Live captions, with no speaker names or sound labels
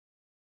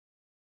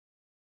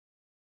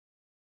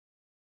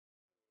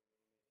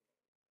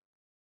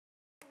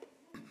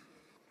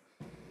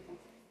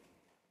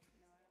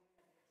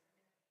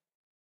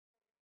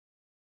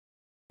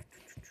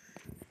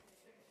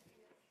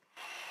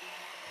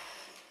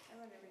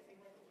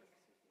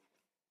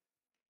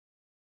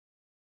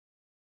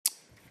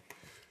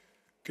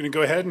Going to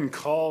go ahead and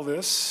call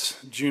this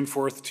June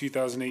 4th,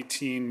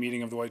 2018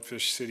 meeting of the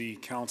Whitefish City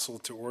Council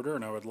to order,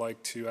 and I would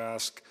like to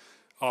ask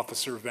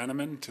Officer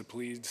Veneman to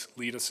please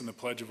lead us in the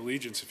Pledge of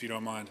Allegiance, if you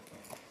don't mind.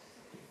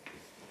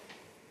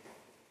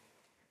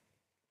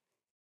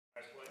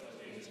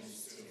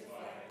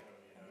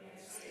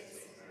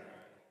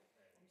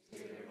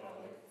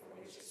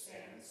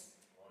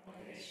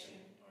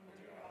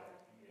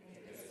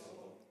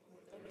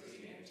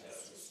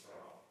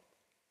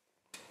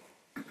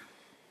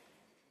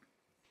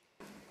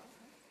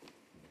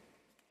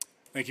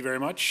 Thank you very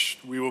much.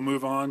 We will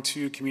move on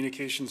to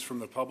communications from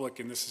the public,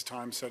 and this is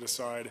time set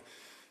aside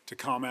to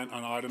comment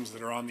on items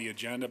that are on the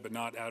agenda but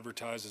not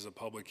advertised as a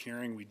public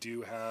hearing. We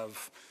do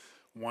have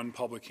one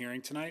public hearing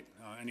tonight.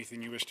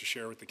 Anything you wish to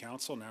share with the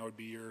council, now would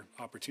be your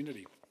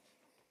opportunity.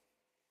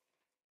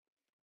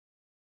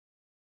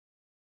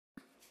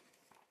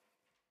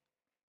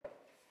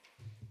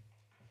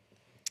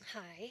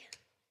 Hi.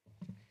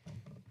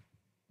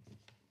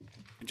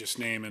 And just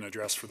name and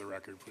address for the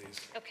record, please.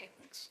 Okay.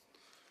 Thanks.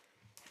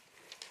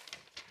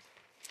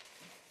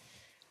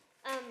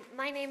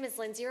 My name is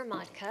Lindsay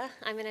Ramadka.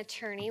 I'm an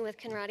attorney with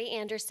Conradi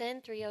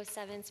Anderson,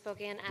 307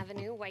 Spokane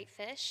Avenue,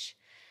 Whitefish.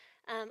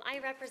 I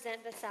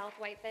represent the South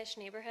Whitefish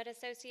Neighborhood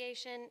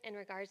Association in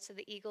regards to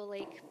the Eagle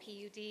Lake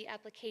PUD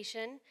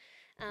application.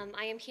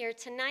 I am here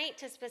tonight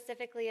to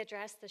specifically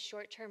address the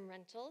short-term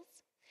rentals.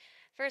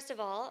 First of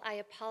all, I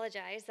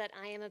apologize that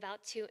I am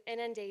about to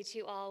inundate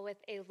you all with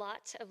a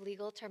lot of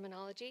legal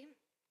terminology.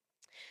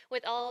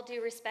 With all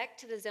due respect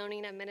to the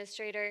zoning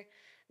administrator,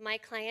 my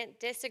client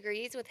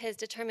disagrees with his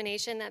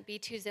determination that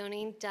B2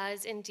 zoning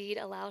does indeed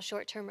allow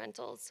short-term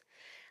rentals.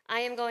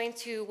 I am going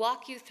to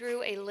walk you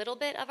through a little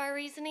bit of our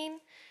reasoning.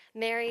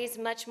 Mary's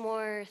much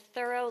more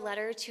thorough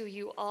letter to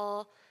you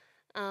all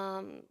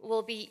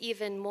will be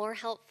even more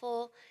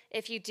helpful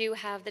if you do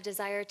have the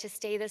desire to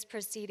stay this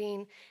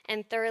proceeding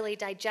and thoroughly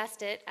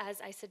digest it,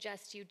 as I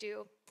suggest you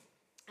do,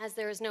 as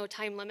there is no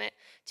time limit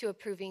to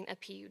approving a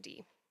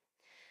PUD.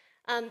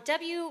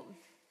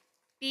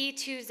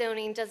 B2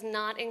 zoning does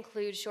not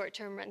include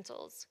short-term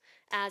rentals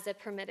as a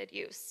permitted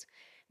use.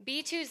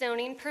 B2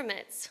 zoning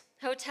permits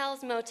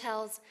hotels,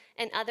 motels,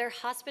 and other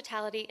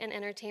hospitality and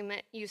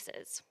entertainment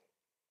uses.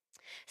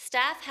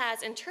 Staff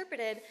has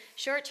interpreted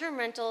short-term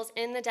rentals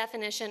in the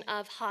definition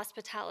of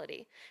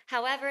hospitality.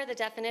 However, the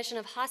definition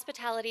of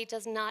hospitality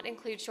does not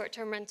include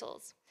short-term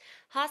rentals.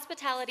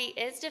 Hospitality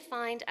is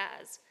defined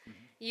as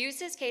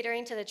uses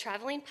catering to the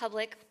traveling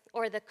public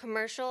or the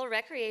commercial,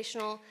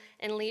 recreational,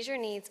 and leisure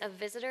needs of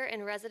visitor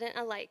and resident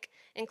alike,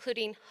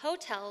 including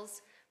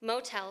hotels,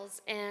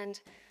 motels,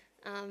 and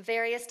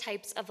various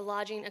types of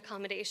lodging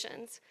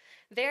accommodations.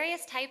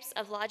 Various types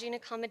of lodging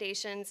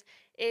accommodations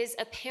is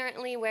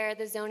apparently where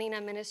the zoning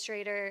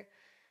administrator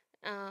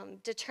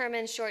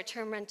determines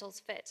short-term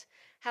rentals fit.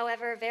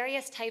 However,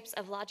 various types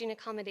of lodging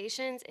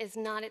accommodations is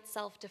not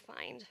itself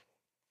defined.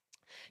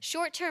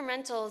 Short-term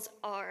rentals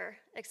are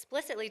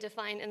explicitly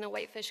defined in the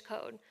Whitefish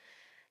Code.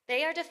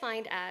 They are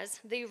defined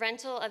as the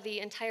rental of the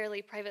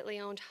entirely privately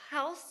owned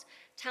house,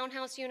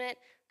 townhouse unit,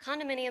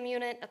 condominium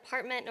unit,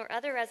 apartment, or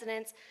other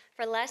residence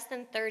for less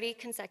than 30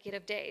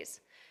 consecutive days.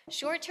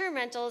 Short-term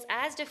rentals,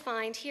 as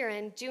defined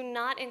herein, do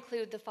not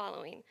include the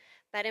following: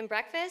 bed and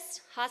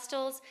breakfast,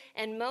 hostels,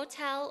 and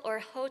motel or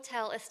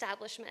hotel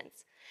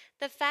establishments.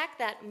 The fact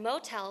that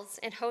motels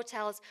and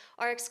hotels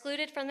are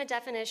excluded from the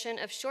definition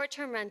of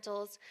short-term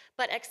rentals,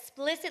 but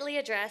explicitly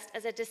addressed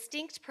as a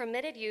distinct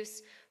permitted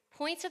use,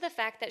 points to the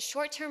fact that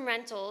short-term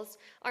rentals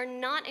are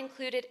not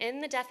included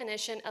in the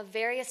definition of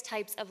various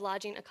types of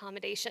lodging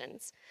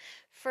accommodations.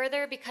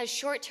 Further, because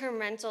short-term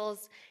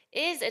rentals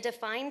is a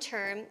defined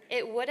term,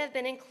 it would have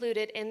been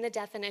included in the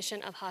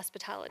definition of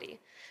hospitality,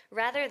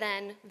 rather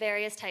than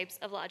various types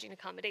of lodging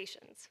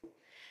accommodations.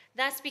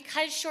 Thus,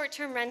 because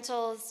short-term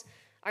rentals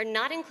are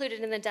not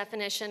included in the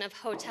definition of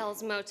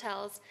hotels,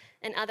 motels,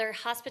 and other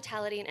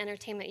hospitality and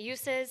entertainment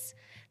uses,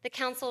 the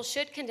council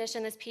should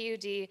condition this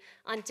PUD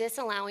on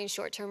disallowing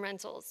short-term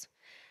rentals.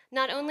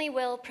 Not only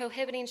will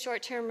prohibiting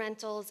short-term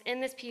rentals in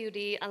this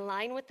PUD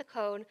align with the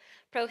code,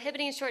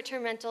 prohibiting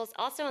short-term rentals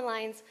also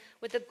aligns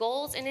with the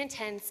goals and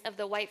intents of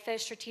the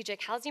Whitefish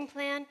Strategic Housing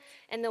Plan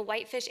and the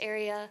Whitefish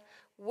Area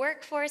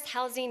Workforce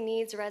Housing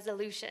Needs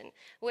Resolution,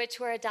 which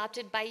were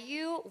adopted by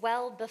you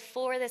well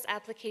before this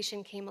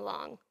application came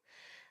along.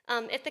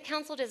 If the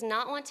council does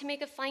not want to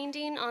make a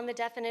finding on the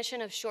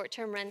definition of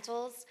short-term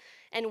rentals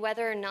and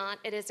whether or not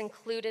it is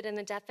included in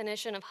the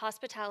definition of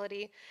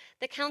hospitality,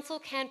 the council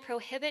can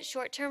prohibit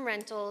short-term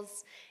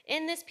rentals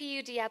in this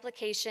PUD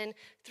application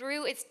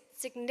through its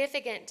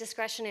significant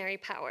discretionary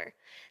power.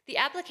 The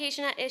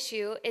application at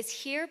issue is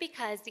here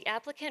because the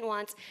applicant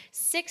wants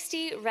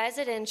 60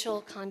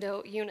 residential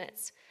condo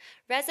units.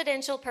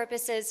 Residential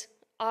purposes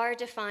are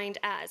defined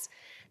as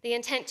the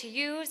intent to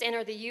use and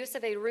or the use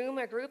of a room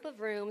or group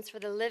of rooms for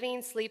the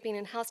living, sleeping,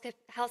 and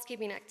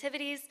housekeeping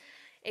activities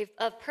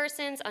of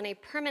persons on a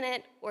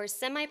permanent or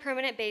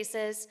semi-permanent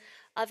basis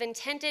of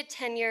intended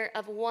tenure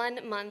of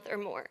 1 month or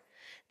more.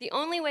 The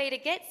only way to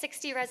get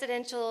 60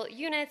 residential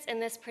units in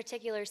this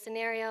particular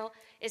scenario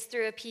is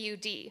through a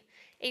PUD.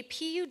 A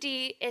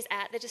PUD is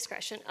at the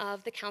discretion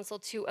of the council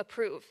to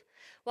approve.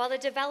 While the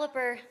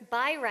developer,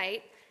 by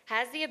right,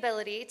 has the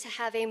ability to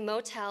have a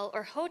motel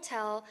or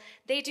hotel,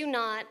 they do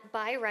not,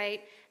 by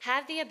right,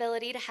 have the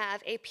ability to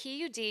have a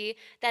PUD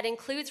that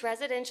includes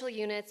residential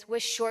units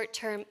with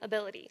short-term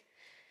ability.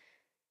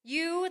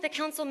 You, the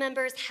council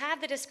members,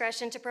 have the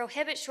discretion to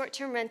prohibit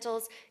short-term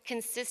rentals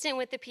consistent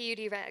with the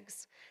PUD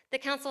regs. The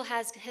council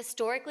has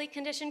historically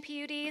conditioned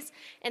PUDs,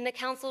 and the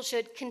council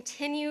should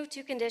continue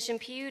to condition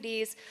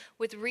PUDs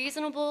with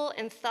reasonable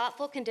and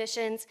thoughtful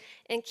conditions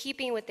in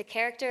keeping with the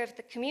character of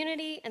the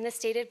community and the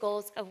stated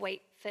goals of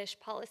Whitefish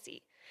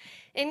policy.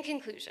 In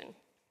conclusion,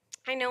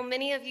 I know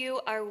many of you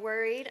are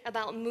worried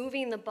about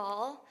moving the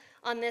ball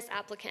on this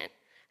applicant.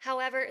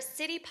 However,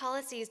 city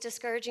policies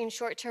discouraging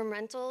short-term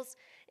rentals,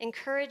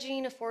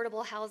 encouraging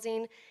affordable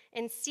housing,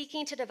 and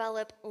seeking to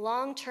develop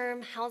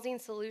long-term housing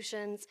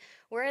solutions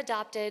were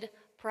adopted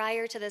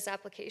prior to this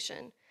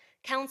application.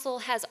 Council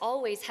has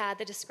always had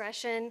the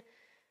discretion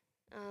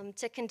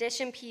to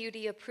condition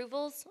PUD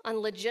approvals on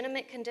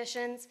legitimate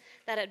conditions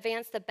that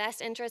advance the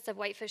best interests of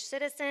Whitefish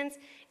citizens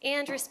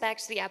and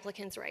respect the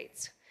applicant's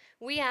rights.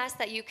 We ask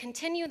that you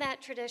continue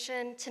that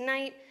tradition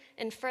tonight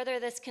and further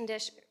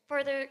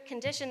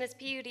condition this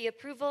PUD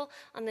approval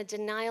on the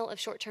denial of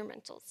short-term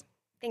rentals.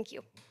 Thank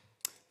you.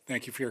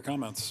 Thank you for your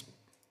comments.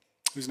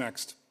 Who's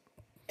next?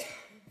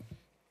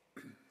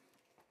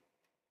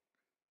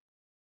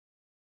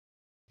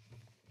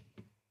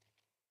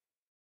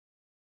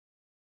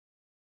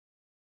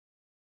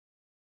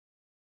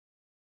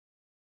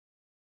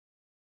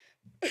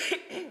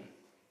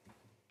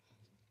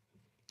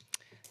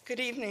 Good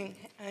evening.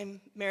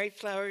 I'm Mary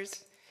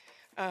Flowers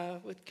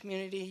with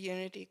Community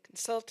Unity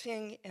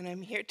Consulting, and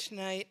I'm here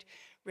tonight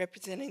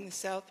representing the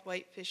South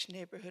Whitefish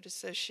Neighborhood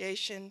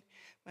Association.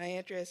 My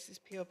address is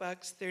P.O.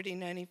 Box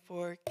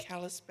 3094,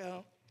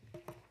 Kalispell.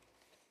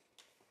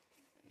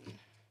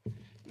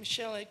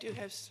 Michelle, I do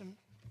have some.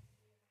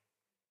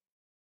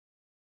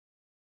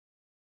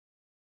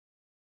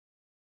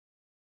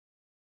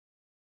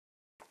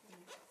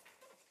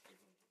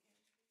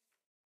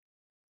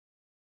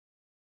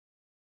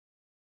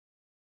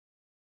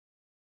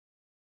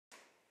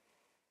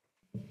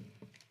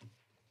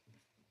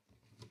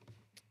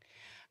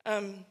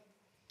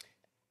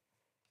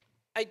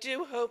 I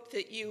do hope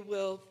that you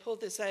will pull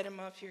this item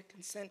off your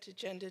consent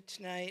agenda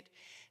tonight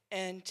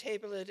and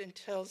table it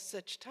until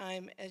such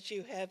time as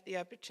you have the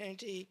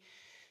opportunity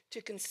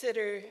to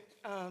consider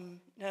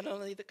not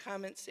only the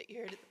comments that you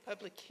heard at the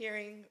public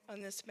hearing on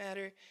this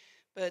matter,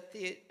 but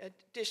the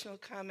additional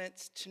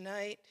comments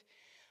tonight,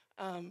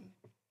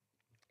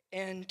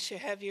 and to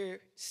have your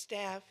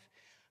staff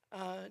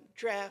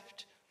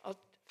draft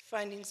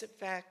findings of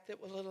fact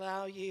that will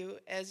allow you,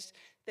 as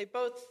they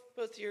both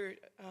your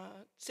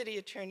city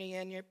attorney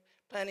and your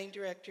planning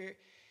director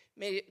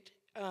made it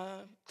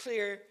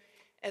clear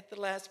at the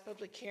last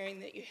public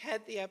hearing that you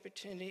had the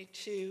opportunity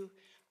to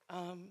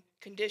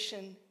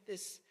condition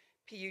this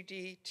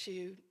PUD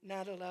to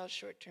not allow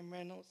short-term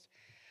rentals.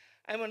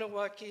 I want to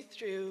walk you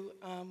through,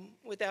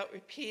 without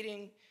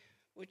repeating,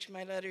 which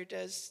my letter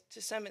does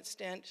to some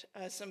extent,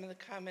 some of the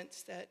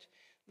comments that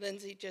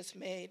Lindsay just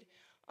made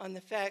on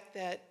the fact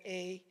that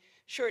a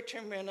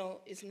short-term rental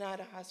is not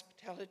a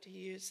hospitality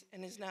use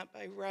and is not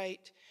by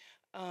right,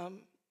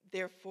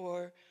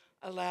 therefore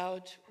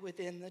allowed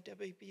within the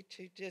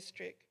WB2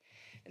 district.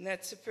 And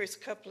that's the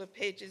first couple of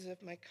pages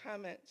of my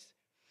comments.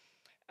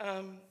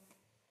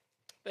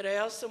 But I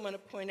also want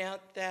to point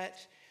out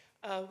that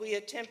we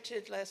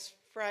attempted last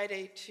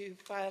Friday to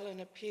file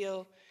an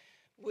appeal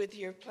with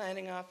your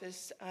planning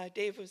office.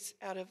 Dave was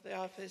out of the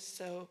office,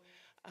 so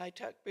I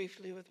talked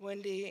briefly with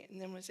Wendy and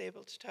then was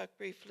able to talk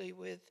briefly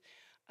with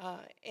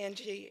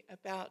Angie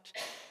about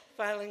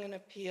filing an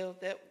appeal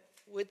that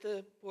with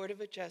the Board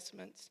of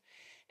Adjustments.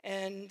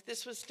 And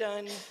this was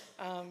done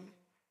a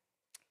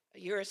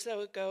year or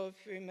so ago,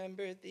 if you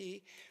remember,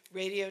 the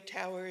radio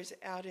towers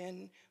out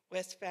in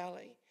West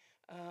Valley.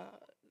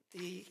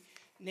 The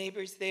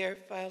neighbors there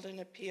filed an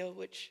appeal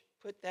which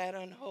put that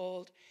on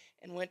hold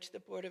and went to the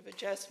Board of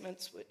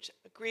Adjustments, which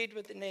agreed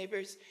with the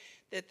neighbors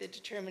that the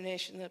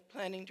determination of the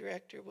planning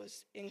director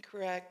was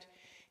incorrect,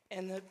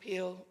 and the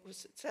appeal was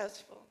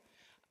successful.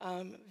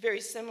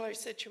 Very similar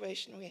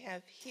situation we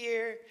have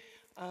here.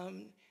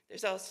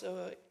 There's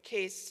also a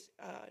case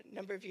a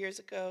number of years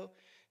ago,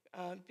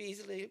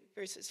 Beasley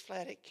versus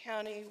Flathead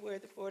County, where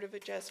the Board of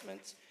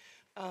Adjustments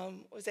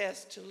was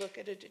asked to look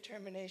at a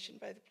determination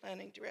by the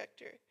planning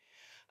director.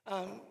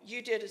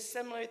 You did a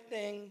similar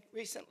thing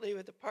recently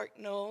with the Park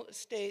Knoll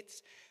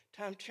Estates.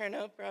 Tom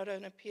Turno brought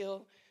an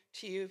appeal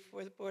to you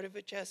for the Board of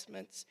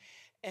Adjustments,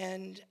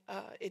 and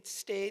it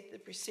stayed the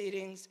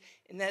proceedings.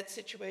 In that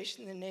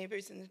situation, the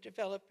neighbors and the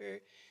developer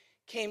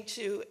came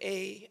to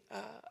a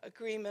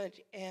agreement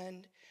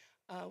and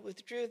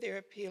withdrew their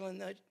appeal,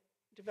 and the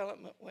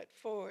development went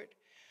forward.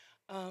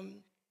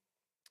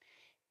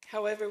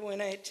 However,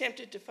 when I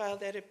attempted to file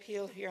that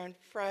appeal here on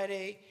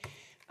Friday,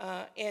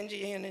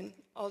 Angie, and in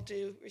all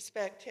due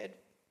respect, had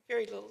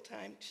very little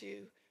time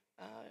to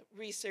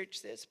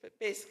research this, but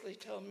basically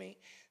told me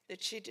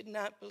that she did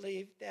not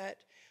believe that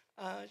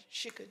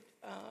she could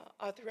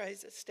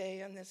authorize a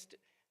stay on this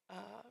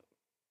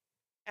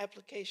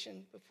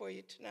application before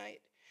you tonight.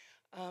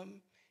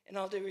 In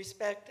all due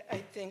respect, I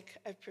think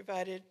I've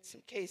provided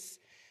some case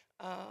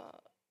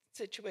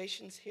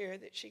situations here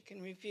that she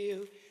can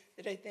review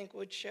that I think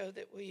would show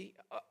that we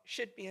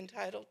should be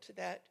entitled to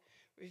that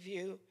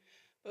review.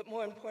 But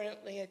more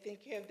importantly, I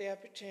think you have the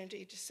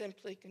opportunity to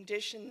simply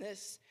condition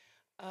this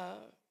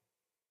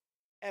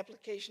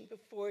application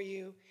before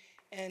you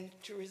and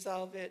to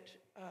resolve it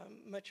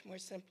much more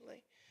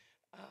simply.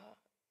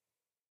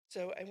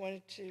 So I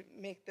wanted to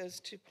make those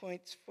 2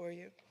 points for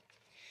you.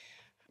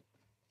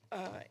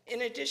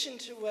 In addition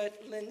to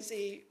what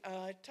Lindsay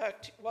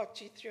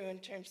walked you through in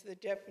terms of the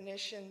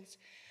definitions,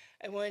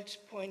 I wanted to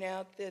point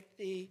out that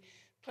the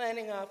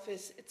planning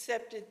office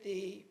accepted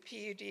the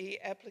PUD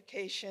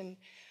application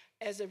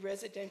as a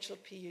residential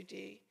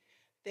PUD.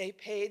 They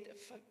paid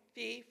a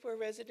fee for a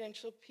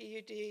residential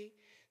PUD.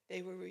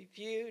 They were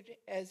reviewed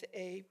as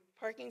a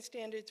parking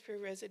standards for a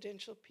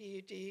residential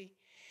PUD.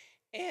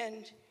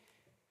 And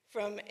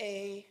from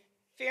a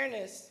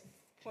fairness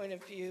point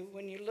of view,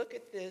 when you look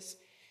at this,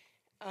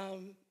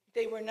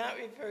 they were not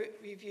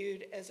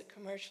reviewed as a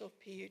commercial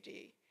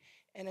PUD.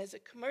 And as a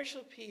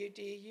commercial PUD,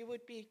 you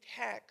would be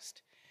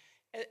taxed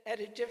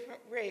at a different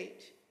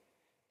rate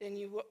than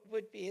you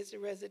would be as a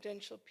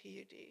residential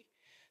PUD.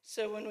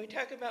 So when we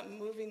talk about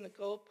moving the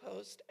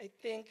goalpost, I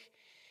think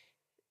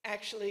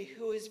actually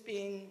who is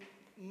being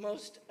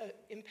most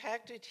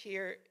impacted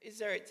here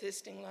is our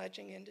existing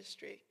lodging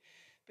industry,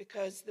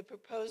 because the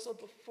proposal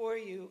before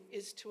you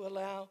is to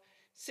allow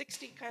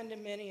 60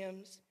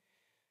 condominiums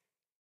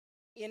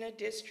in a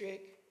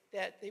district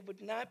that they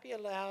would not be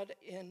allowed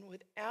in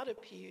without a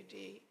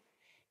PUD,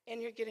 and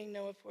you're getting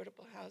no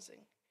affordable housing.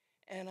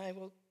 And I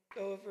will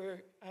go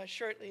over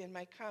shortly in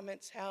my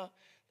comments how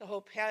the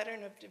whole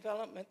pattern of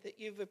development that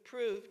you've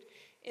approved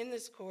in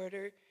this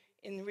corridor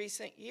in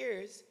recent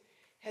years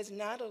has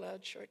not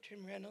allowed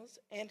short-term rentals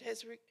and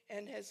has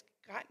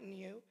gotten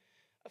you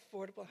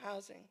affordable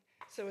housing.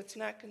 So it's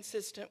not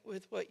consistent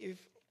with what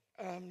you've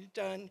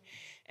done.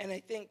 And I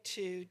think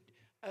to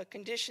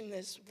condition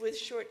this with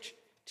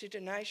to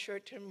deny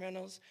short-term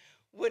rentals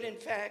would in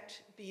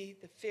fact be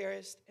the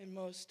fairest and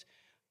most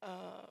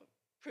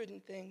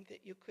prudent thing that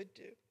you could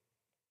do.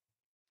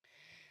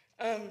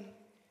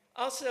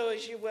 Also,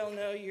 as you well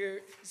know, your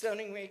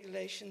zoning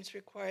regulations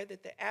require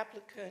that the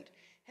applicant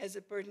has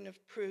a burden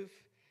of proof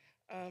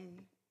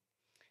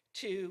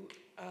to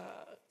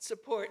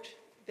support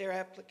their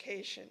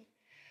application.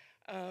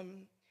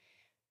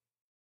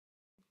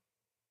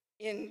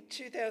 In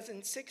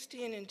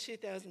 2016 and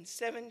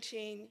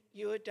 2017,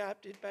 you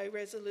adopted by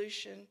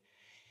resolution,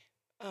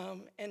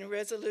 and a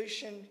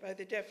resolution by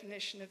the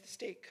definition of the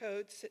state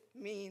codes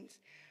means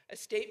a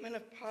statement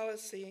of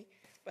policy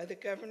by the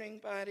governing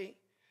body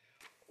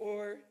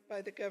or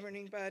by the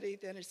governing body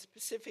that a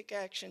specific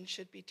action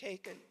should be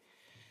taken.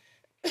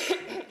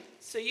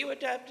 So you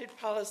adopted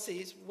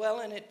policies well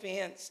in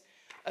advance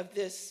of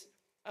this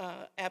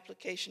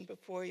application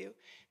before you.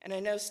 And I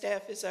know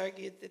staff has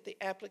argued that the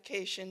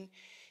application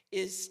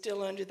is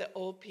still under the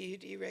old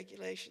PUD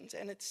regulations,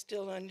 and it's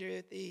still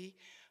under the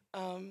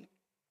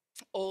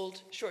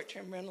old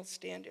short-term rental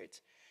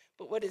standards.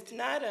 But what it's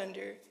not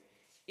under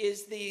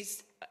is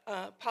these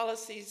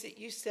policies that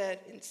you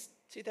set in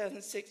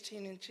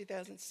 2016 and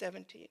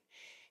 2017.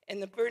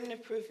 And the burden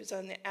of proof is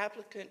on the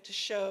applicant to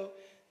show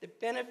the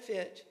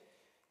benefit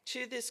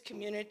to this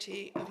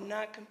community of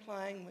not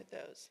complying with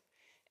those.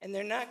 And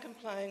they're not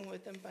complying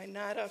with them by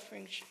not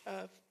offering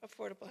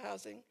affordable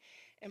housing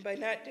and by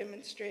not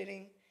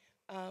demonstrating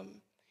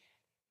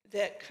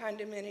that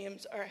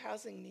condominiums are a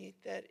housing need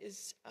that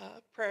is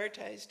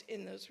prioritized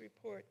in those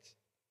reports.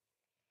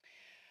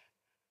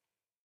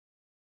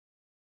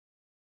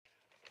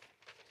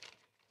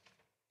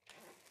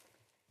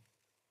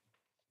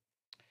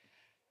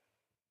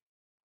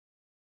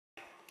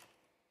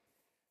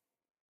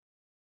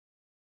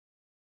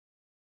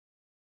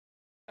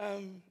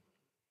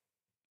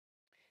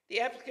 The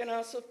applicant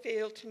also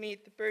failed to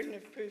meet the burden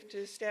of proof to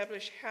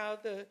establish how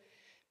the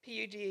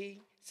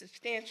PUD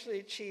substantially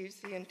achieves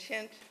the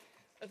intent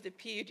of the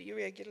PUD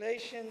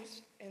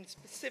regulations, and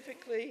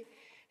specifically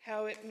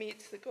how it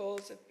meets the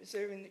goals of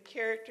preserving the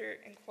character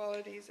and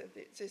qualities of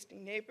the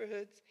existing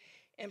neighborhoods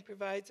and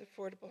provides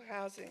affordable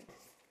housing.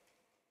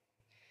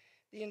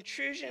 The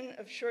intrusion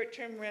of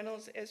short-term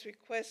rentals as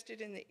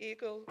requested in the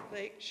Eagle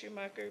Lake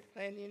Schumacher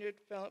planned unit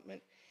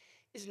development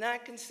is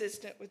not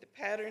consistent with the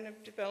pattern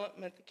of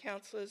development the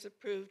council has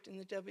approved in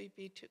the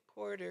WB2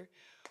 corridor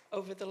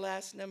over the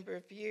last number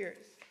of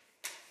years.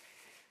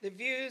 The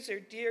views are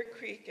Deer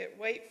Creek at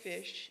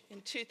Whitefish.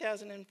 In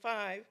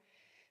 2005,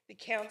 the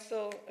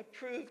council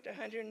approved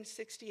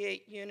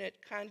 168-unit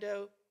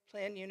condo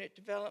plan unit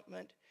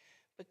development,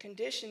 but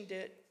conditioned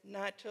it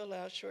not to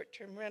allow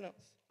short-term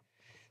rentals.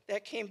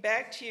 That came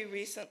back to you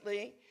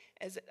recently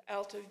as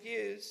Alta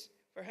Views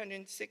for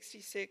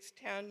 166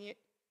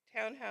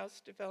 townhouse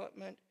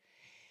development.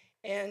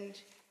 And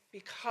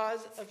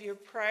because of your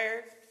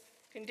prior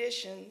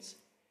conditions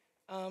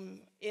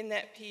in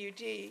that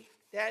PUD,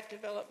 that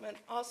development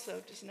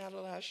also does not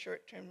allow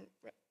short-term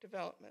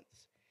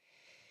developments.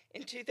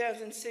 In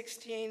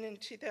 2016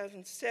 and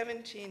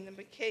 2017, the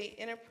McKay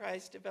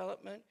Enterprise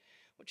development,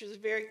 which was a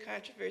very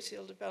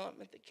controversial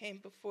development that came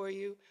before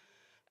you,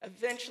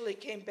 eventually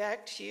came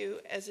back to you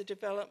as a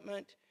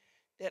development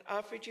that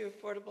offered you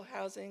affordable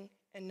housing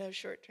and no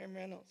short-term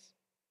rentals.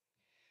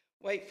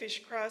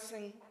 Whitefish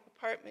Crossing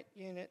apartment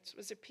units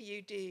was a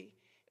PUD. It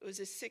was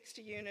a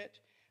 60-unit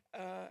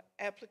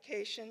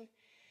application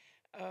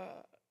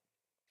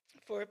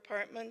for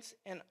apartments,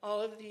 and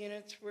all of the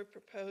units were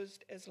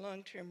proposed as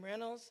long-term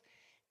rentals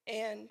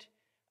and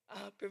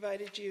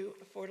provided you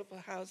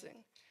affordable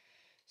housing.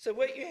 So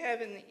what you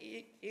have in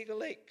the Eagle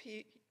Lake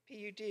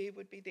PUD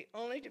would be the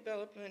only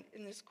development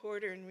in this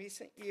quarter in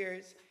recent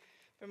years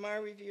from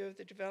our review of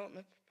the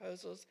development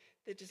proposals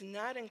that does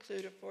not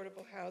include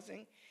affordable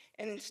housing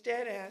and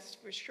instead asks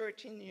for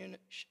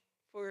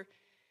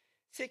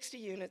 60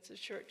 units of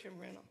short-term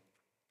rental.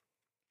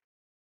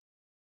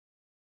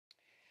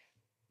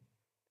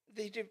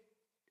 The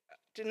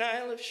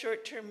denial of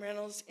short-term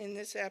rentals in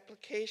this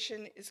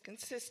application is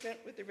consistent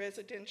with the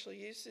residential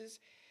uses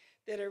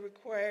that are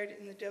required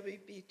in the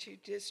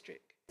WB2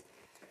 district.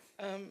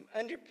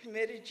 Under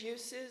permitted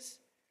uses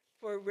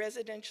for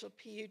residential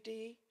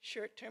PUD,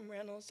 short-term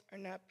rentals are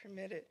not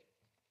permitted.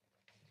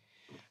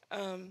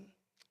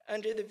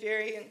 Under the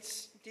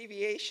variance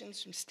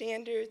deviations from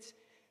standards,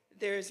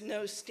 there is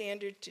no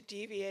standard to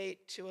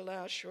deviate to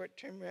allow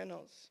short-term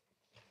rentals.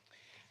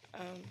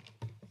 Let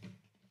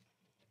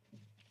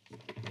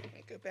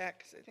me go back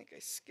because I think I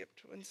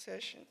skipped one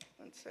section.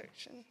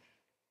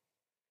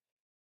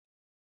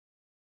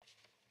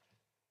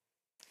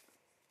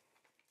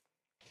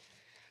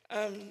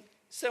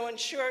 So in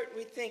short,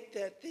 we think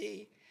that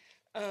the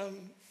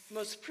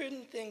most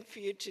prudent thing for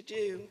you to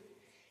do,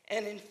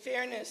 and in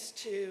fairness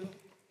to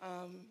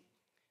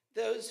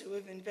those who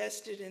have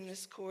invested in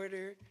this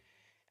corridor,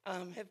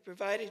 have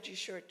provided you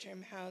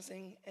short-term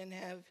housing and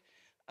have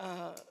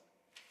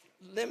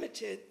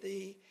limited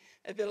the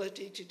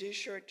ability to do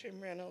short-term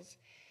rentals,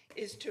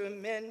 is to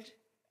amend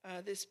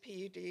this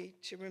PUD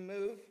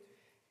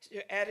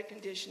to add a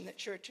condition that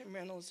short-term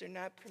rentals are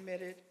not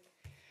permitted.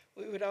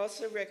 We would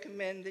also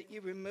recommend that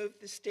you remove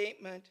the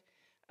statement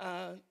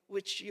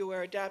which you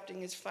are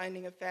adopting as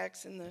finding of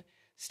facts in the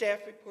staff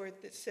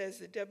report that says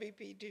the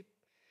WB2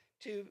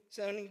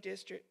 zoning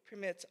district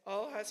permits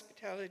all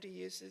hospitality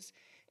uses,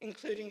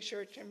 including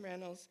short-term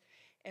rentals,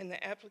 and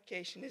the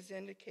application has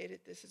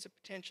indicated this is a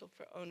potential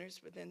for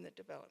owners within the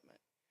development.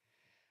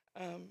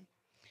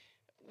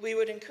 We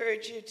would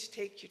encourage you to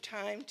take your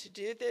time to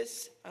do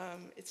this.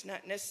 It's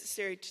not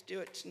necessary to do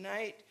it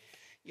tonight.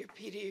 Your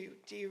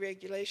PUD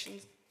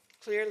regulations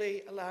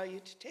clearly allow you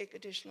to take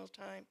additional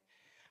time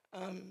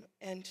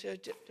and to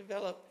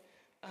develop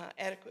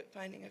adequate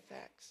finding of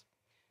facts.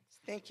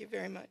 Thank you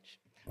very much.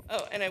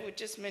 Oh, and I would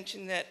just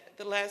mention that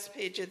the last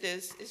page of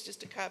this is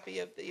just a copy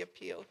of the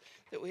appeal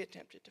that we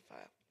attempted to file.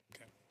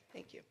 Okay.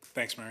 Thank you.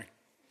 Thanks, Mary.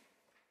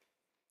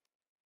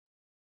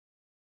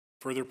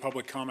 Further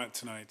public comment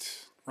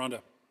tonight.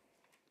 Rhonda.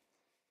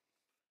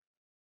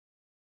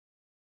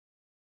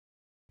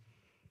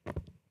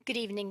 Good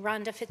evening,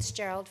 Rhonda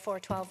Fitzgerald,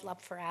 412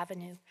 Lupfer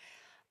Avenue.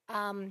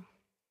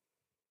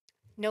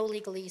 No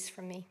legalese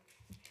from me,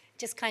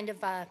 just kind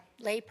of a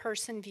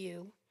layperson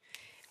view.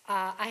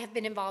 I have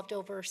been involved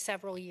over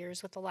several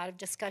years with a lot of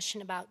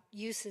discussion about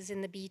uses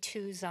in the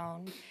B2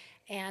 zone,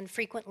 and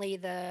frequently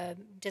the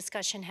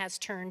discussion has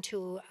turned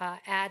to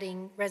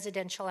adding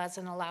residential as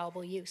an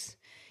allowable use.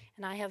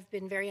 And I have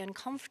been very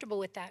uncomfortable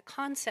with that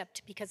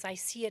concept because I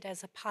see it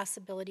as a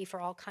possibility for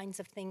all kinds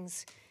of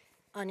things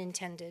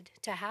unintended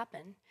to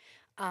happen.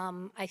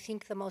 I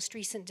think the most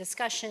recent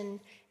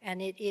discussion,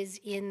 and it is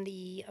in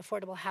the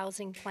affordable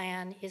housing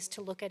plan, is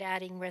to look at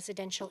adding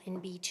residential in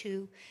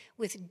B2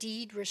 with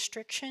deed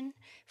restriction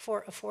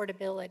for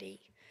affordability.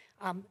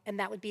 And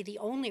that would be the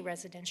only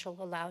residential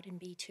allowed in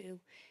B2.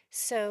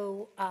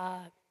 So,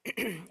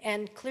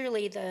 and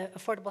clearly the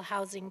affordable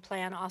housing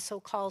plan also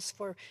calls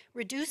for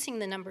reducing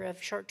the number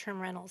of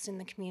short-term rentals in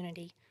the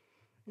community,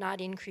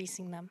 not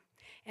increasing them.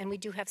 And we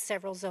do have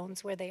several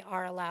zones where they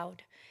are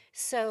allowed.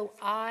 So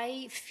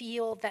I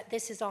feel that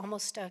this is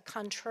almost a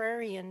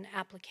contrarian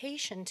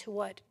application to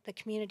what the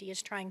community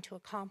is trying to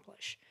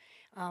accomplish.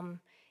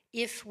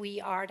 If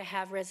we are to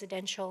have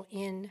residential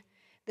in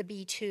the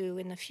B2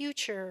 in the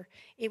future,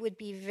 it would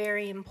be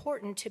very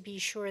important to be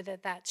sure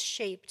that that's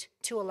shaped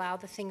to allow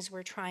the things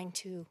we're trying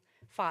to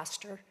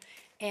foster.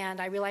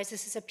 And I realize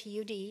this is a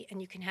PUD, and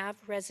you can have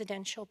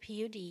residential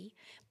PUD,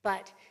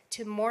 but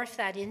to morph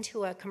that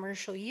into a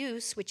commercial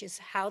use, which is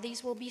how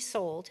these will be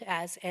sold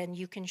as, and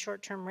you can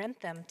short-term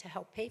rent them to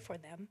help pay for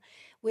them,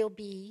 will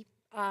be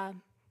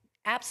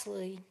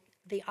absolutely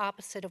the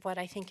opposite of what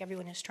I think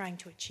everyone is trying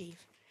to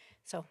achieve.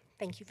 So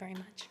thank you very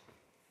much.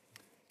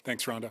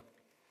 Thanks, Rhonda.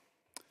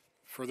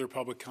 Further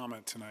public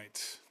comment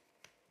tonight?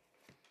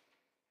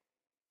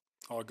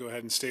 I'll go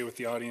ahead and stay with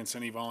the audience.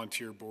 Any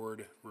volunteer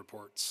board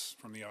reports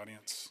from the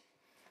audience?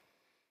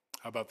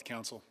 How about the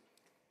council?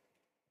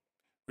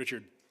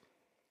 Richard?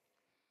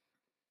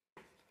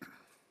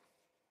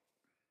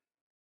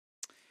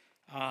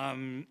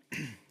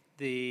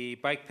 The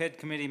Bike Ped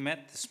Committee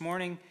met this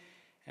morning,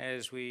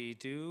 as we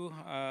do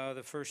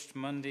the first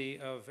Monday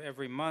of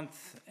every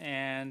month,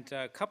 and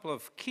a couple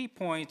of key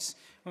points.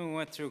 We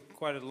went through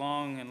quite a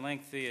long and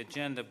lengthy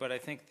agenda, but I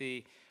think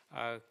the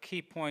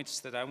key points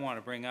that I want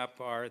to bring up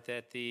are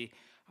that the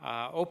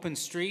open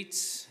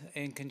streets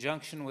in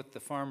conjunction with the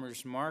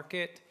farmers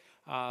market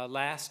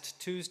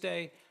last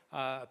Tuesday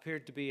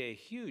appeared to be a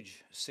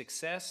huge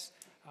success.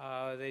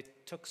 They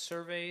took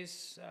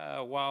surveys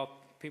while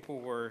people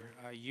were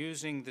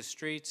using the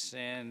streets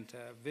and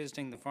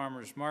visiting the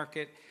farmers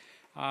market.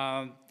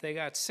 They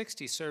got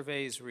 60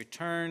 surveys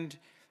returned.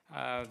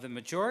 The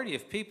majority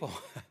of people,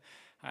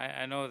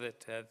 I know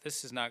that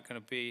this is not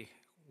going to be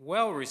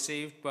well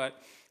received,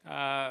 but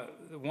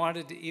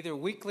wanted either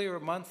weekly or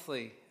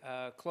monthly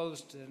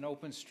closed and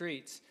open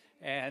streets.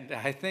 And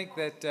I think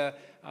that,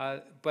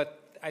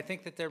 but I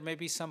think that there may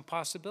be some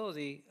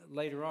possibility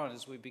later on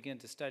as we begin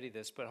to study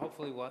this, but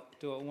hopefully we'll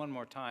do it one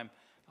more time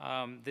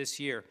this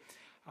year.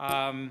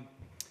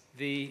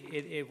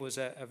 It was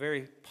a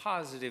very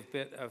positive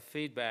bit of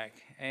feedback.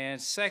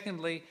 And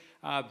secondly,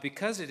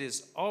 because it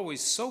is always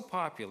so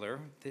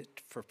popular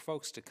that for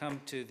folks to come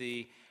to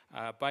the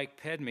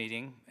Bike Ped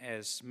meeting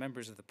as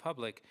members of the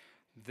public,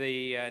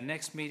 the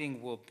next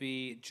meeting will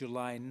be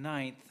July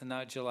 9th,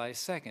 not July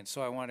 2nd.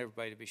 So I want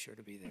everybody to be sure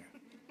to be there.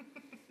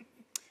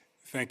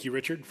 Thank you,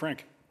 Richard.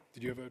 Frank,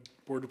 did you have a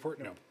board report?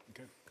 No.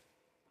 Okay.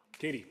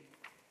 Katie?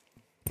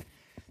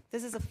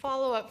 This is a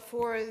follow-up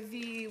for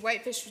the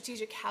Whitefish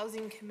Strategic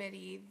Housing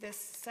Committee.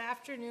 This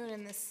afternoon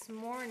and this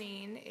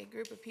morning, a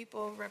group of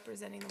people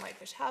representing the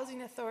Whitefish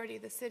Housing Authority,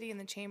 the city, and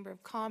the Chamber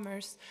of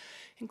Commerce,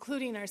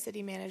 including our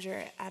city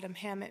manager, Adam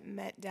Hammett,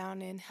 met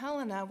down in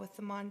Helena with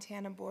the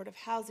Montana Board of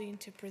Housing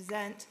to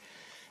present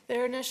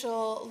their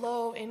initial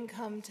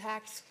low-income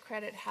tax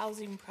credit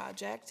housing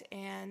project,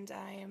 and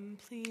I am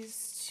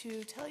pleased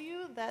to tell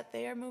you that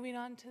they are moving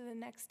on to the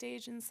next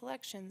stage in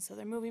selection. So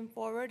they're moving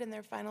forward, and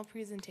their final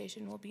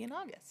presentation will be in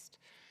August.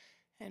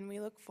 And we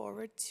look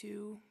forward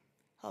to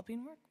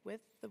helping work with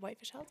the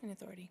Whitefish Housing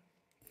Authority.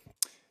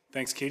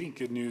 Thanks, Katie.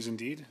 Good news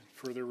indeed.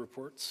 Further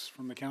reports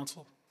from the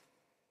council?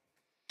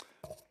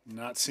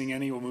 Not seeing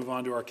any. We'll move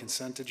on to our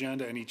consent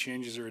agenda. Any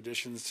changes or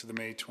additions to the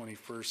May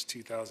 21st,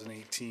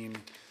 2018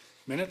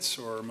 minutes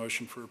or a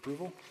motion for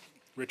approval?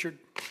 Richard?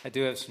 I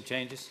do have some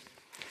changes.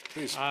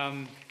 Please.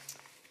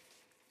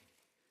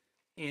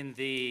 In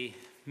the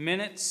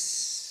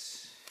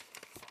minutes,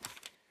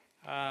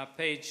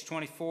 page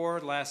 24,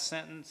 last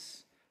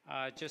sentence,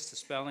 just the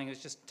spelling is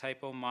just a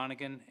typo,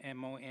 Monaghan,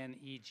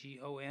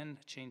 M-O-N-E-G-O-N.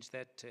 Change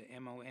that to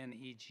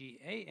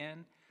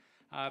M-O-N-E-G-A-N.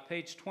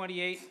 Page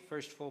 28,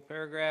 first full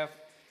paragraph,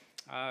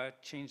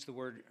 change the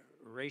word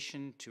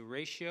ration to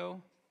ratio.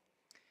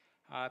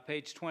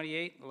 Page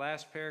 28,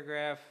 last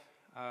paragraph,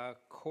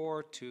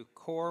 core to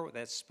core,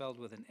 that's spelled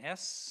with an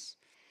S.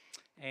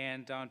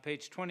 And on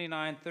page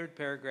 29, third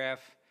paragraph,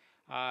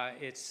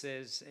 it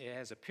says it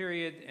has a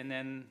period and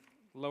then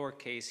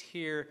lowercase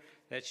here.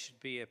 That should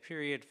be a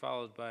period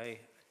followed by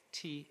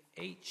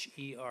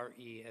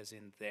T-H-E-R-E as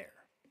in there.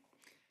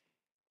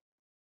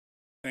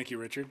 Thank you,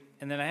 Richard.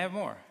 And then I have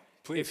more,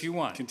 Please, if you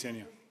want.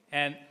 Continue.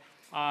 And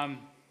I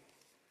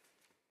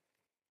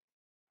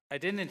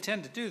didn't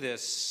intend to do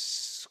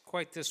this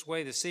quite this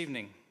way this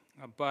evening,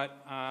 but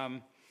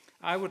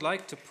I would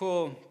like to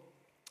pull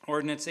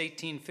Ordinance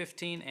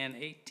 1815 and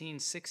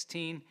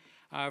 1816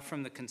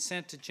 from the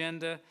consent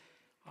agenda.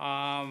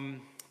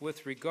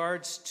 With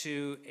regards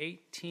to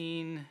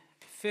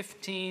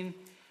 1815,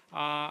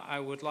 I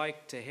would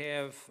like to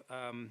have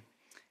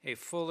a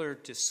fuller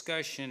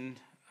discussion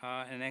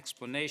and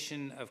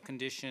explanation of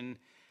condition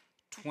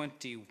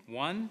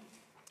 21.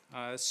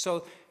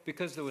 So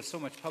because there was so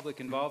much public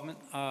involvement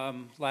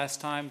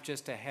last time,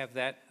 just to have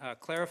that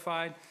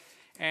clarified.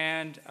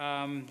 And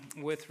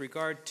with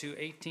regard to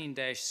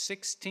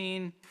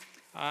 18-16,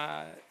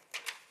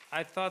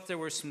 I thought there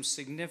were some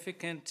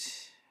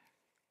significant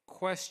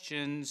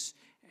questions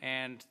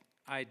and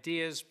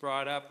ideas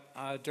brought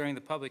up during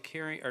the public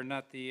hearing, or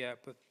not the,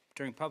 but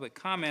during public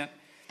comment.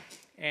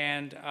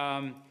 And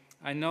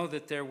I know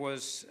that there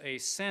was a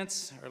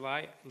sense, or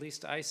at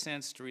least I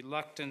sensed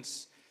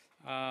reluctance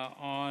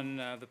on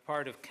the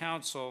part of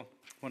council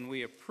when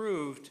we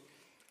approved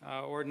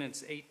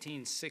Ordinance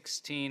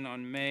 1816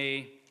 on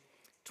May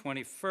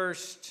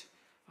 21st.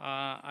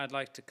 I'd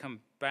like to come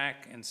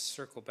back and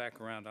circle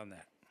back around on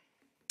that.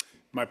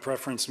 My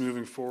preference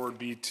moving forward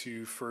be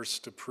to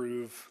first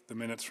approve the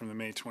minutes from the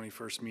May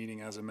 21st meeting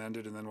as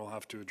amended, and then we'll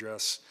have to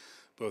address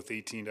both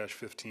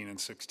 18-15 and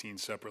 16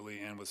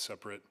 separately and with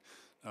separate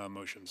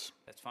motions.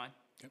 That's fine?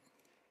 Yep.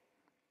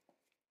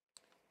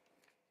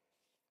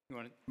 You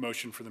want to?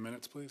 Motion for the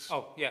minutes, please.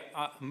 Oh, yeah,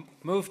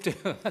 move to,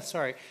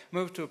 sorry,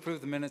 move to approve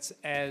the minutes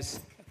as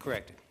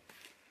corrected.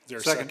 Is there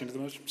a second to the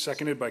motion?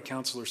 Seconded by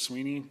Councilor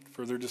Sweeney.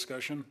 Further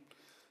discussion?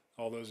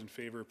 All those in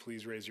favor,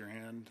 please raise your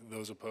hand.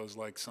 Those opposed,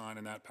 like sign,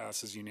 and that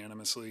passes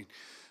unanimously.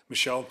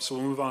 Michelle, so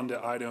we'll move on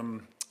to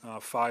item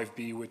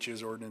 5B, which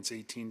is ordinance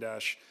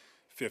 18-15.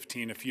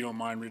 If you don't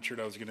mind, Richard,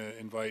 I was going to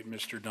invite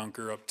Mr.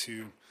 Dunker up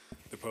to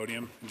the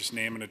podium and just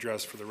name and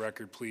address for the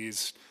record,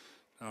 please.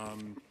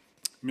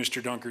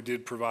 Mr. Dunker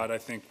did provide, I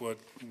think, what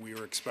we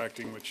were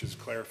expecting, which is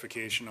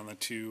clarification on the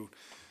two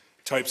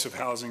types of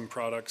housing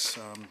products.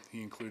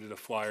 He included a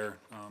flyer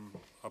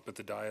up at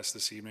the dais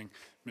this evening.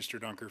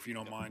 Mr. Dunker, if you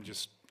don't mind,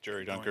 just...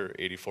 Jerry Dunker,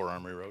 84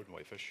 Armory Road,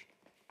 Whitefish.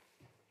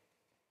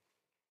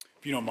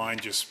 If you don't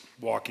mind just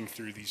walking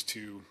through these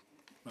two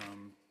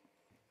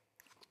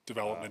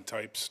development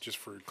types, just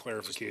for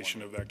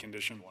clarification of that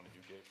condition. One that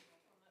you gave.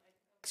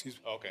 Excuse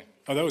me? Oh, okay.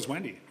 Oh, that was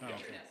Wendy. Oh, okay.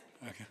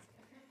 Okay.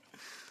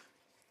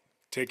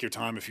 Take your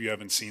time if you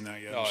haven't seen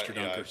that yet, Mr.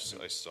 Yeah, Dunker.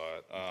 I saw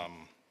it.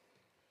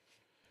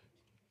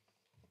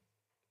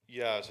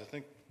 Yes, I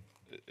think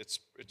it's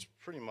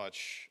pretty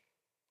much,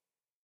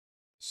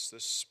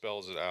 this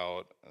spells it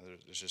out.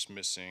 There's just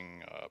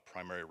missing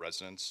primary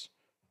residence,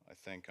 I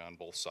think, on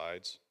both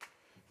sides.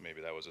 Maybe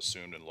that was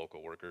assumed in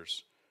local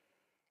workers.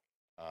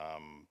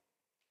 I'm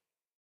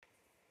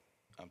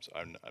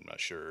not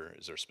sure.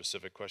 Is there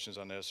specific questions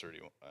on this, or do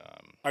you?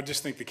 I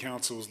just think the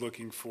council was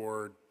looking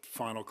for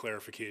final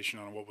clarification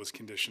on what was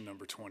condition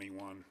number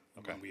 21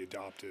 Okay. when we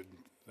adopted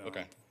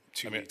Okay.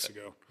 2 I mean, weeks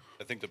ago.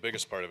 I think the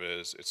biggest part of it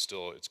is it's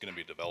going to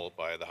be developed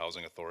by the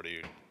housing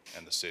authority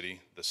and the city.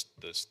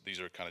 These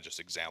are kind of just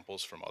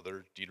examples from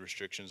other deed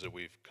restrictions that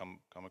we've come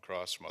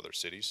across from other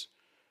cities.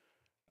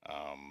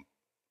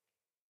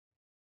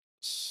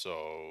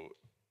 So,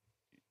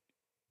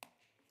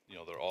 you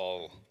know, they're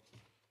all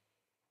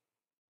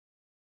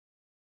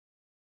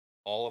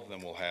of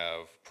them will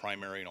have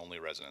primary and only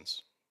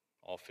residence,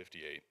 all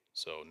 58.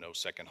 So no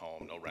second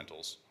home, no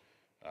rentals.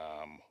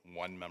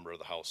 One member of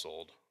the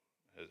household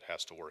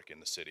has to work in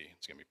the city.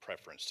 It's going to be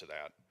preference to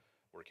that,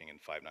 working in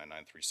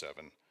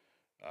 59937.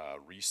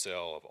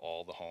 Resale of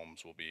all the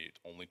homes will be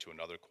only to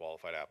another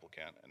qualified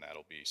applicant, and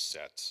that'll be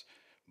set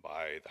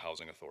by the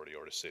housing authority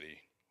or the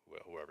city,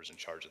 whoever's in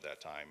charge at that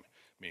time,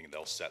 meaning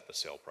they'll set the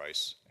sale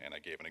price. And I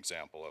gave an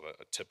example of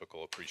a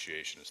typical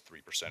appreciation is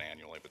 3%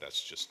 annually, but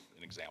that's just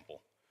an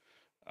example.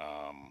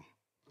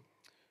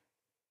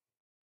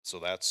 So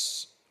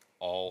that's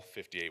all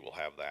 58 will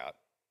have that,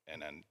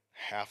 and then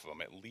half of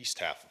them, at least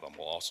half of them,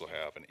 will also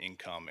have an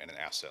income and an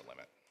asset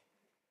limit.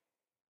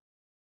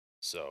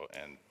 So,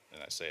 and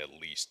I say at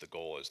least, the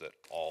goal is that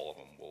all of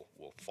them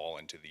will fall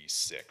into these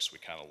 6. We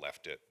kind of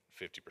left it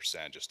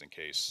 50% just in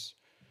case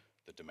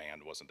the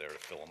demand wasn't there to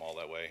fill them all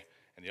that way.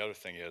 And the other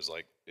thing is,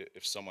 like,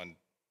 if someone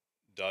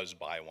does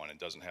buy one and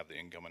doesn't have the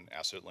income and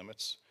asset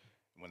limits,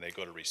 when they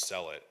go to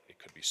resell it, it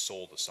could be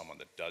sold to someone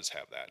that does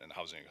have that, and the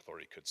housing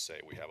authority could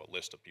say, we have a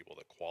list of people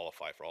that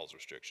qualify for all those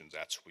restrictions,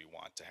 that's who we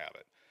want to have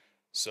it.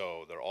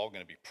 So they're all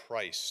going to be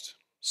priced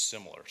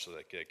similar so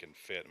that they can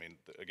fit. I mean,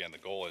 again, the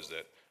goal is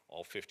that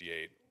all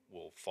 58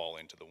 will fall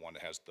into the one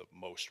that has the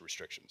most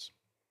restrictions.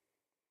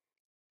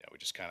 Yeah, we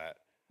just kind of,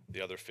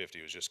 the other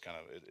 50 was just kind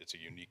of, it's a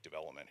unique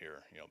development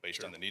here. You know,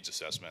 based on the needs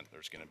assessment,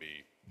 there's going to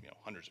be, you know,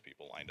 hundreds of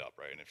people lined up,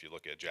 right? And if you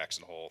look at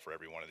Jackson Hole, for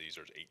every one of these,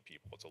 there's 8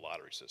 people. It's a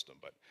lottery system,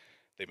 but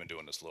they've been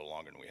doing this a little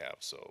longer than we have.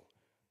 So,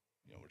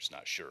 you know, we're just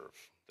not sure of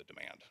the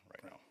demand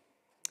right now.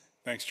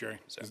 Thanks, Jerry.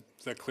 Is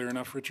that clear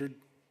enough, Richard?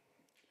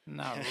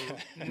 No,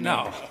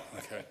 no.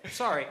 Okay.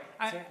 Sorry.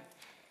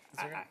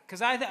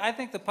 Because I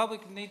think the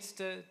public needs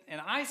to, and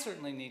I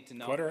certainly need to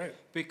know. Quite all right.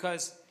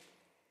 Because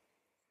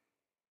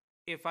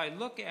if I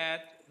look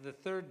at the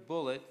third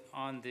bullet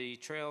on the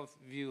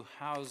Trailview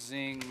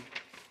Housing,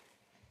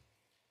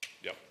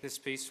 Yep. this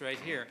piece right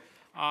here,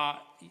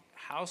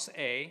 House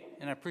A,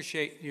 and I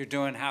appreciate you're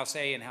doing House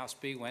A and House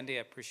B, Wendy,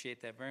 I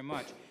appreciate that very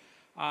much.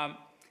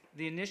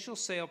 The initial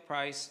sale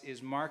price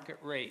is market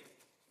rate.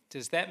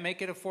 Does that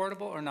make it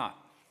affordable or not?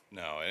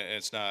 No, and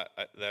it's not,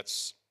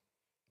 that's,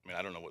 I mean,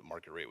 I don't know what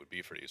market rate would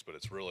be for these, but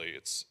it's really,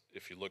 it's,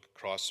 if you look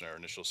across in our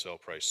initial sale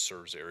price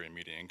serves area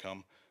median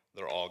income,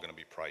 they're all going to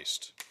be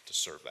priced to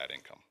serve that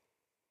income.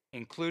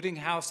 Including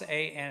House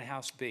A and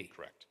House B?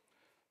 Correct.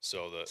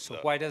 So So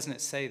why doesn't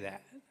it say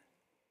that?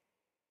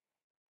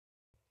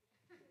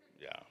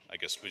 Yeah, I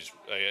guess we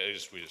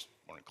just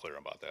weren't clear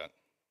about that.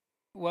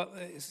 Well,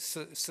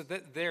 so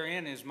that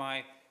therein is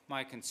my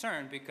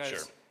concern, because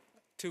Sure.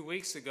 2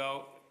 weeks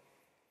ago,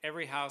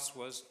 every house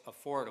was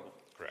affordable.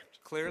 Correct.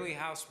 Clearly,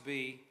 House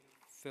B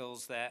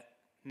fills that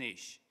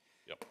niche.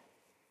 Yep.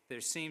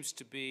 There seems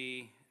to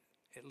be,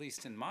 at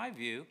least in my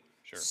view,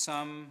 Sure.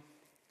 some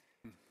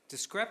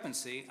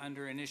discrepancy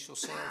under initial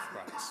sales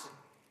price.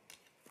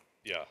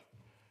 Yeah.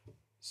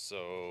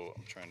 So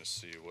I'm trying to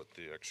see what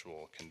the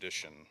actual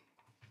condition,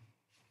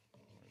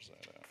 where's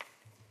that at?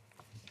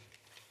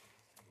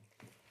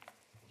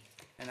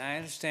 And I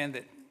understand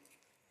that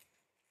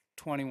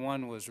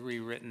 21 was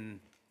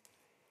rewritten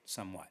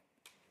somewhat.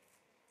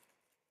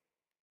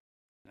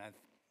 And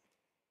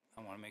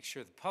I want to make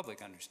sure the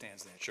public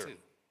understands that, Sure. too.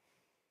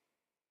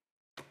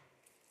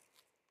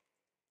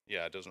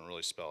 Yeah, it doesn't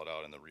really spell it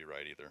out in the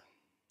rewrite either.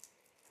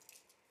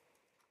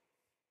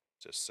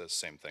 Just says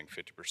same thing,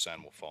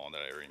 50% will fall in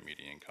that area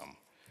median income.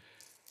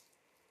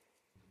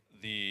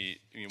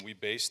 We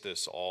base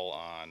this all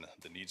on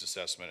the needs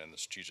assessment and the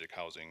strategic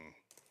housing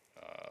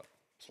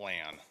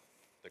plan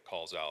that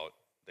calls out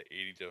the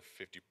 80 to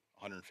 50,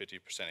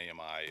 150%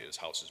 AMI is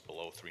houses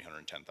below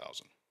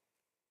 310,000.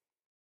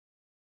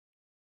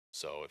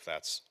 So if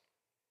that's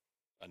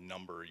a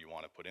number you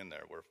want to put in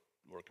there,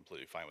 we're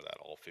completely fine with that,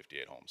 all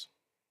 58 homes.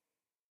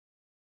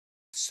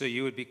 So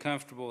you would be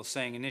comfortable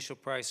saying initial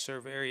price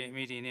serve area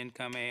median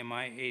income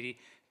AMI 80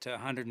 to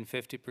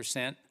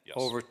 150% Yes.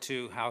 over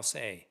to house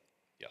A?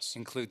 Yes,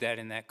 Include that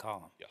in that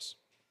column. yes.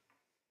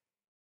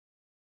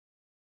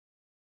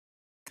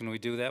 Can we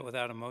do that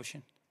without a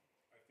motion?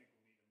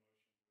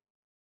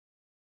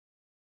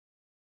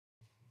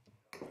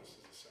 This is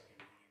the second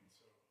reading,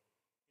 so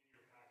in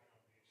your packet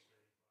on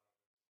page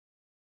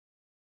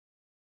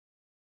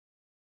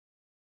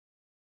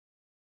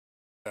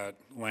 35. That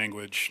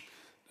language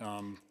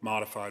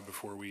modified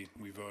before we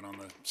vote on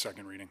the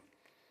second reading.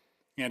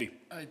 Andy,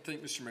 I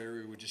think, Mr. Mayor,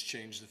 we would just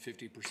change the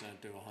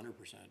 50% to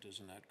 100%,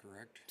 isn't that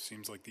correct?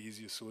 seems like the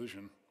easiest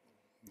solution.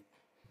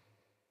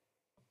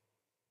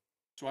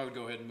 So I would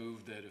go ahead and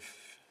move that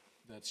if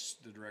that's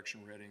the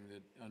direction we're heading,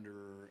 that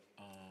under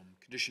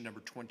condition number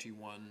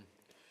 21,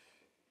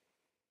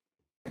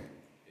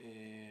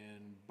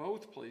 in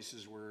both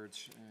places where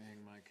it's,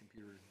 my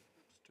computer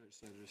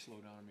decided to slow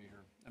down on me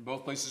here. In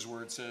both places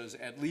where it says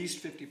at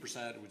least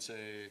 50%, it would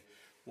say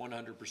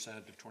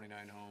 100% of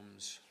 29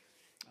 homes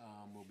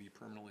will be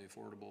permanently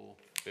affordable.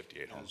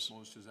 58 As homes.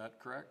 most, is that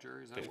correct,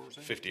 Jerry? Is that what we're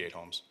saying? 58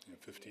 homes. Yeah,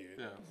 58.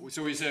 Yeah,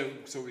 so we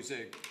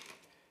say,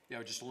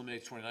 yeah, just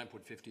eliminate 29,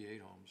 put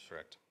 58 homes.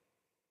 Correct.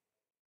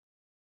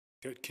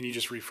 Can you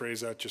just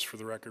rephrase that just for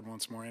the record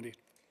once more, Andy?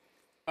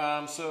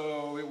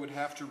 So it would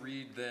have to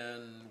read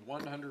then,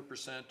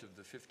 100% of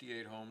the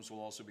 58 homes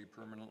will also be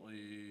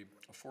permanently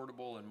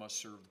affordable and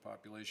must serve the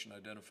population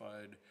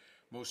identified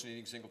most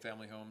needing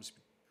single-family homes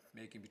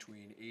making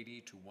between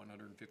 80 to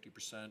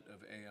 150%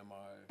 of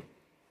AMI.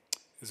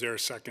 Is there a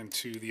second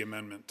to the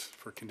amendment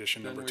for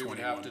condition Then number we would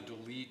 21? have to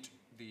delete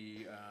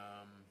the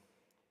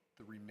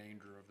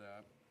remainder of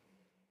that.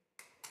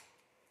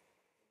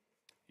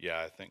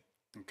 Yeah, I think,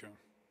 Okay.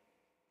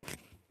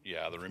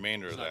 yeah, the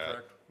remainder Is of that that.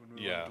 correct? Would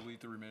we Yeah, want to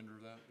delete the remainder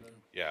of that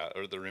then? yeah,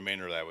 or the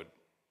remainder of that would,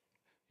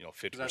 'Cause that's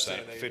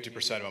 50%, saying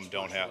 50% of them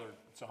don't have,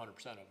 It's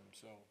 100% of them,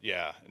 so.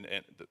 yeah,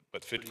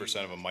 but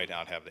 50% of them might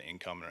not have the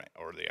income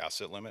or the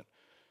asset limit.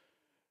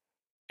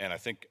 And I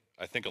think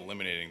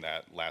eliminating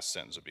that last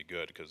sentence would be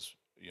good, because,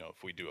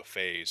 if we do a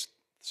phase,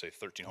 say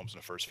 13 homes in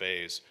the first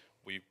phase,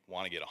 we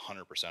want to get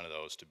 100% of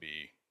those to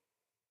be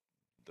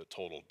the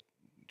total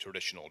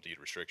traditional deed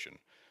restriction.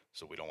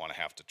 So we don't want to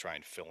have to try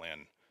and fill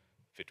in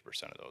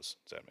 50% of those.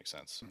 Does that make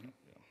sense?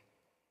 Yeah.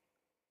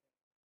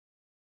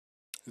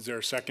 Is there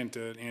a second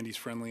to Andy's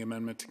friendly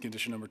amendment to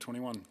condition number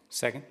 21?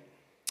 Second?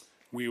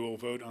 We will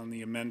vote on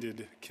the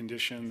amended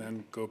condition,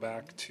 then go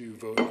back to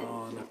vote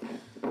on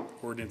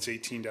ordinance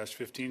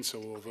 18-15. So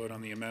we'll vote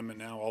on the amendment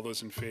now. All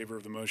those in favor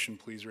of the motion,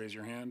 please raise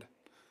your hand.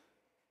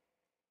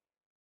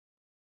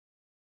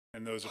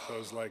 And those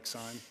opposed, like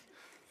sign.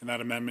 And that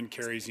amendment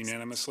carries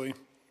unanimously.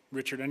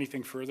 Richard,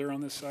 anything further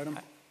on this item?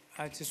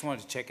 I just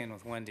wanted to check in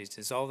with Wendy's.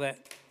 Does all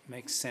that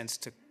make sense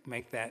to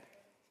make that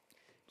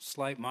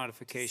slight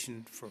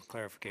modification for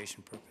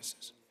clarification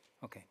purposes?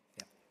 Okay,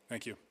 yeah.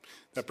 Thank you.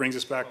 That brings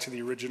us back to the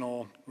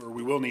original, or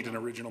we will need an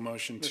original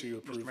motion to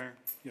approve. Mr. Mayor?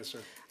 Yes, sir.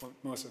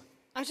 Melissa?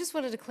 I just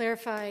wanted to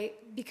clarify,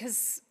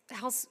 because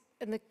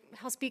in the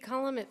House B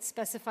column, it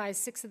specifies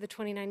 6 of the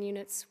 29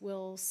 units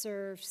will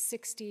serve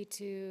 60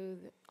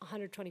 to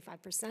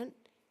 125%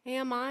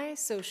 AMI,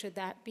 so should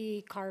that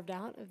be carved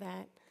out of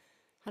that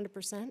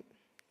 100%?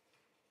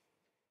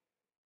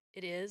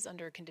 It is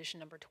under condition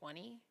number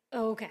 20.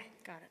 Oh, okay,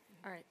 got it.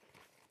 All right,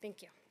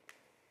 thank you.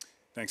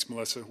 Thanks,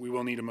 Melissa. We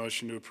will need a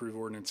motion to approve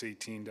ordinance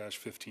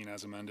 18-15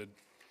 as amended.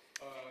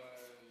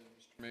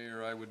 Mr.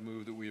 Mayor, I would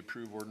move that we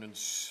approve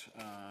ordinance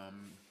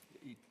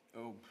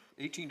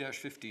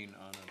 18-15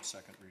 on a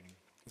second reading.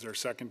 Is there a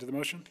second to the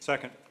motion?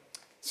 Second.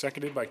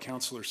 Seconded by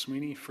Councilor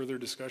Sweeney. Further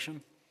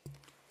discussion?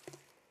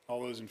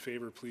 All those in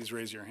favor, please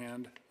raise your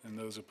hand, and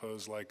those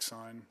opposed, like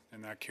sign,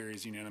 and that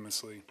carries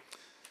unanimously.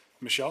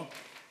 Michelle?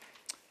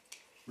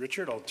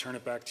 Richard, I'll turn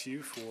it back to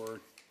you for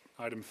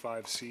item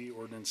 5C,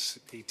 ordinance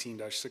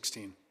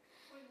 18-16.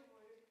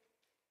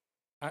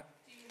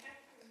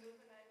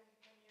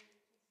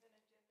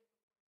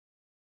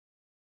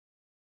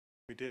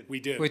 We did. We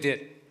did. We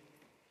did.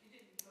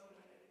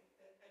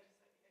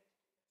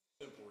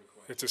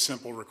 It's a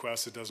simple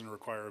request. It doesn't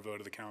require a vote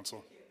of the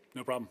council.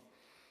 No problem.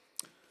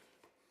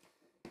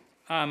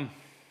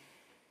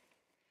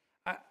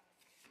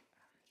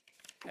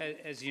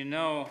 As you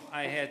know,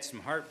 I had some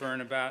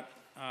heartburn about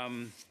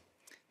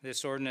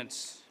this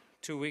ordinance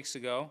 2 weeks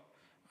ago,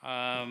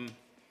 and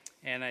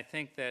I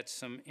think that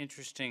some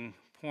interesting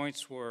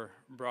points were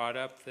brought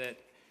up that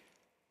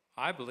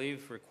I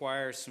believe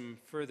require some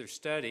further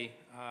study,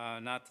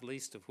 not the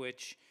least of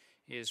which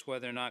is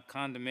whether or not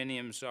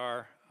condominiums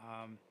are,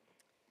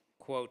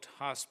 quote,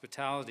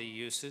 hospitality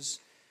uses.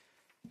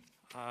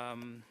 I'll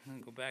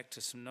go back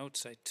to some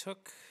notes I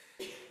took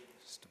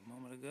just a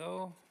moment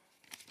ago.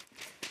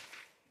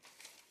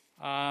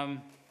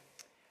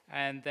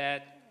 And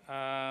that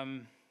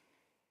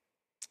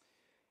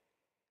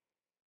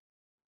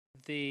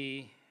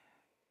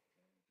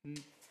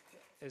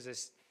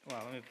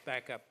well, let me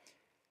back up.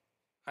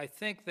 I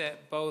think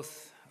that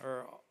both,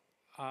 or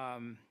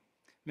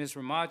Ms.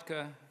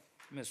 Ramadka,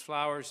 Ms.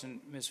 Flowers, and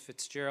Ms.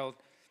 Fitzgerald,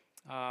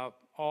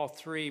 all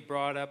three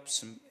brought up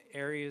some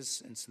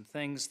areas and some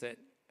things that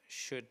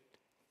should,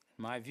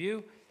 in my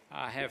view,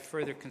 have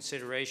further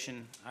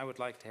consideration. I would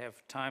like to have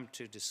time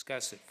to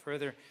discuss it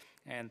further,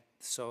 and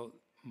so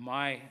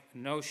my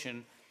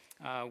notion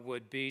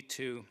would be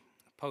to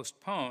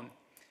postpone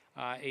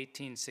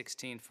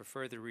 1816 for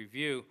further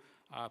review,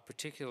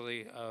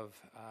 particularly of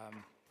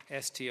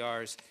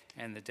STRs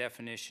and the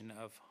definition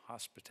of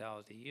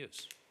hospitality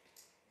use.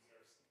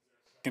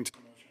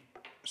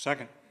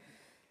 Second.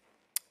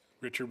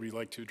 Richard, would you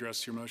like to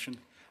address your motion?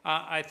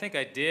 I think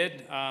I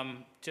did. I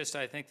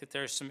think that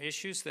there are some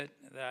issues that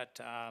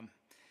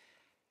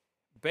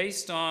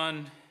based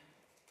on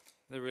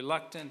the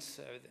reluctance,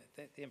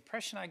 the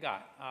impression I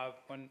got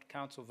when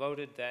council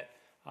voted that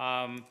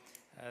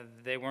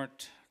they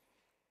weren't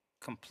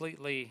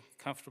completely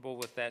comfortable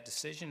with that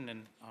decision,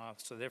 and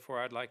so therefore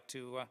I'd like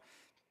to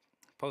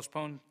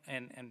postpone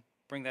and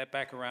bring that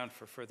back around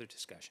for further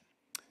discussion.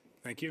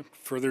 Thank you.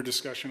 Further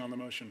discussion on the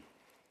motion?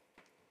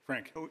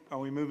 Frank? Are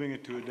we moving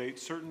it to a date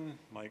certain,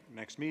 like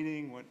next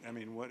meeting?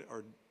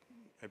 Or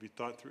have you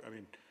thought through,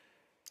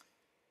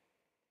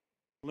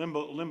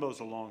 limbo's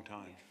a long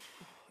time.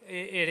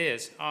 It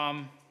is.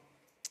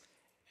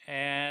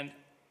 And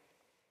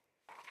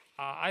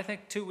I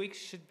think 2 weeks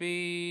should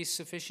be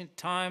sufficient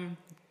time,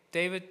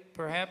 David,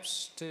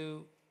 perhaps,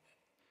 to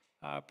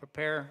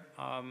prepare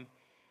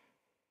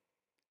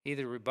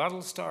either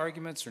rebuttals to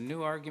arguments or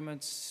new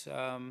arguments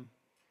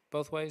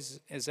both ways.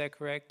 Is that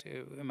correct?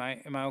 Am I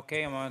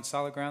okay? Am I on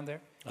solid ground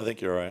there? I think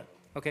you're right.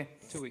 Okay,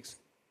 2 weeks.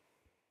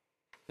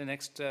 The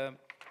next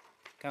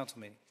council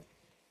meeting.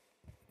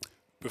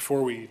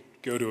 Before we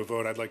go to a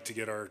vote, I'd like to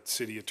get our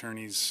city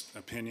attorney's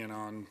opinion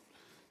on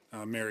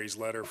Mary's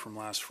letter from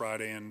last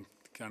Friday and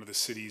kind of the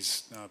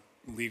city's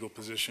legal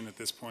position at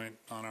this point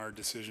on our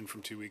decision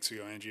from 2 weeks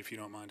ago. Angie, if you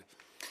don't mind.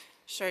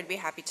 Sure, I'd be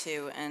happy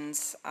to, and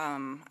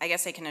I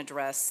guess I can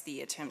address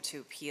the attempt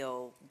to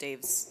appeal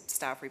Dave's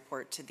staff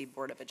report to the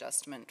Board of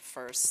Adjustment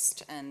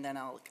first, and then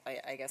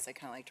I guess I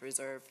kind of like to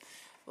reserve,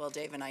 well,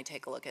 Dave and I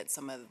take a look at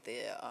some of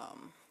the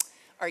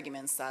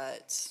arguments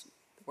that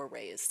were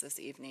raised this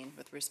evening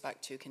with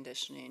respect to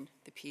conditioning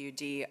the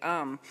PUD.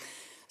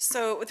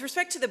 So with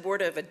respect to the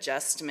Board of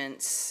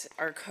Adjustment,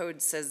 our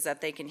code says that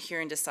they can hear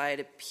and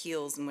decide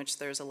appeals in which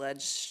there is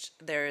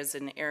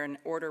an error in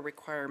order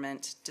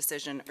requirement,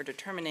 decision, or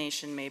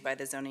determination made by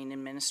the zoning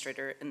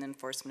administrator in the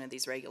enforcement of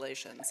these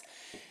regulations.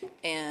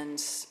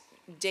 And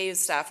Dave's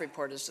staff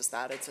report is just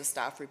that. It's a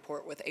staff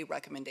report with a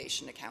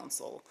recommendation to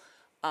council.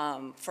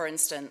 For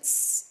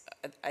instance,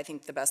 I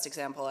think the best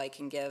example I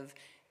can give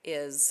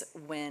is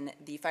when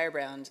the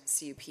Firebrand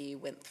CUP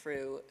went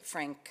through,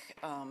 Frank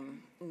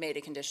made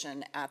a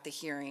condition at the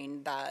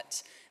hearing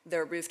that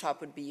their rooftop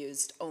would be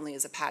used only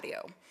as a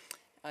patio.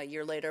 A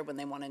year later, when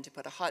they wanted to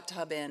put a hot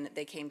tub in,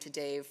 they came to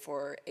Dave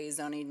for a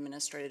zoning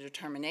administrative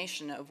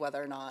determination of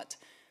whether or not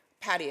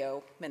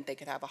patio meant they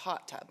could have a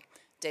hot tub.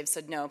 Dave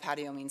said, no,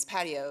 patio means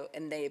patio,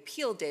 and they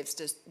appealed Dave's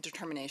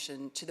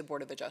determination to the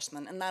Board of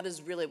Adjustment, and that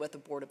is really what the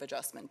Board of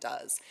Adjustment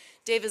does.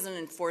 Dave isn't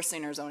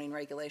enforcing our zoning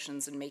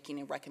regulations and making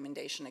a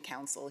recommendation to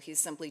council. He's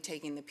simply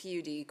taking the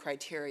PUD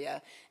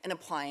criteria and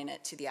applying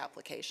it to the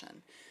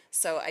application.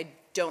 So I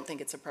don't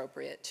think it's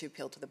appropriate to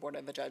appeal to the Board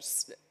of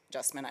Adjustment.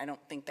 I don't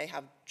think they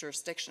have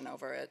jurisdiction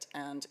over it,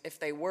 and if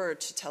they were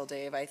to tell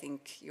Dave, I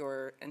think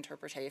your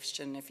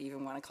interpretation, if you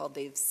even want to call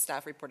Dave's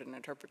staff report an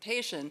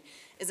interpretation,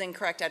 is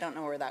incorrect. I don't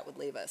know where that would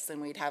leave us.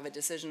 Then we'd have a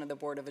decision of the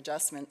Board of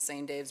Adjustment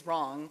saying Dave's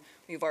wrong.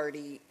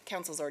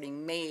 Council's already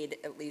made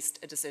at least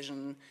a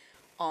decision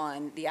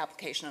on the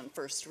application on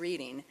first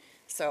reading.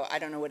 So I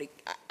don't know what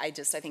I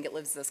think it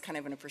lives this kind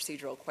of in a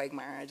procedural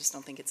quagmire. I just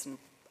don't think it's an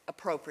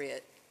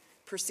appropriate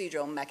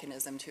procedural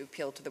mechanism to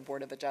appeal to the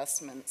Board of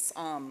Adjustments.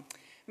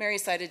 Mary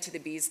cited to the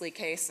Beasley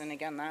case, and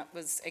again, that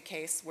was a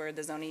case where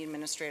the zoning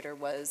administrator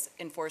was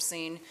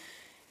enforcing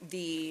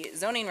the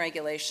zoning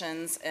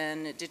regulations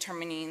and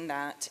determining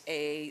that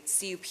a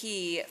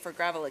CUP for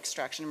gravel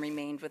extraction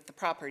remained with the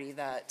property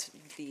that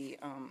the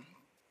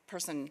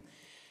person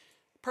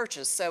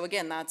purchased. So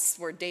again, that's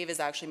where Dave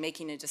is actually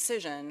making a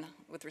decision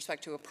with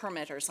respect to a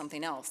permit or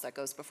something else that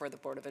goes before the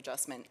Board of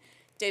Adjustment.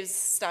 Dave's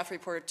staff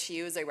report to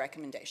you is a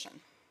recommendation.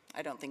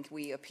 I don't think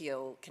we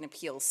can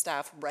appeal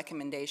staff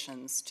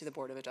recommendations to the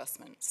Board of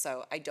Adjustment,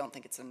 so I don't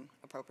think it's an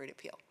appropriate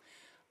appeal.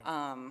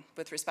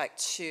 With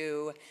respect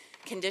to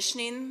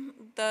conditioning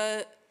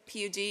the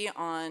PUD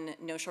on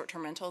no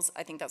short-term rentals,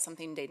 I think that's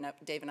something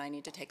Dave and I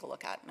need to take a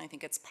look at. And I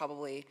think it's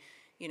probably,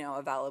 you know,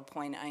 a valid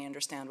point. I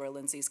understand where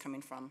Lindsay's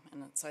coming from.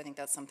 And so I think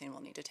that's something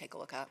we'll need to take a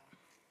look at.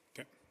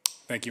 Okay.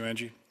 Thank you,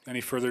 Angie.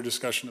 Any further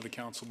discussion of the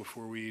council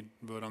before we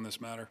vote on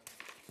this matter?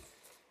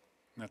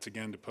 And that's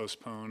again to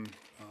postpone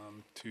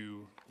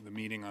to the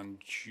meeting on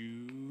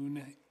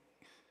June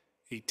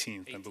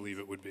 18th, I believe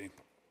it would be.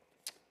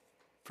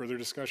 Further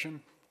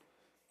discussion?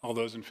 All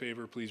those in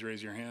favor, please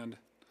raise your hand.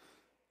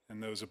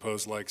 And those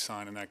opposed, like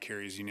sign, and that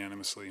carries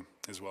unanimously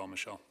as well,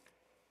 Michelle.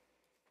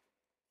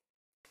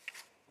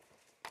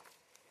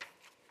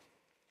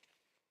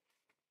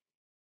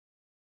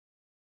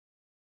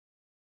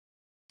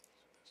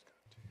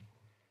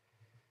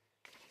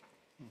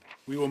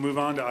 We will move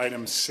on to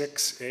item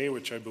 6A,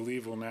 which I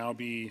believe will now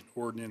be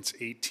ordinance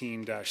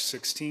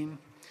 18-16,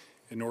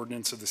 an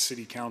ordinance of the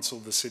City Council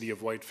of the City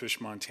of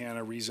Whitefish,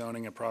 Montana,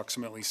 rezoning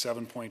approximately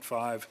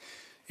 7.5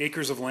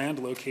 acres of land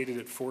located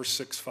at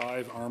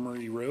 465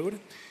 Armory Road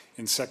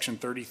in Section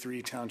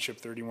 33, Township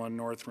 31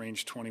 North,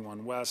 Range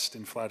 21 West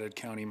in Flathead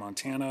County,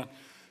 Montana,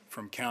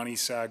 from County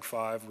SAG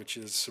 5, which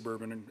is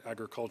Suburban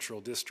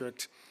Agricultural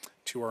District,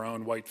 to our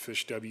own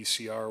Whitefish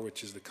WCR,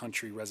 which is the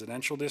Country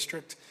Residential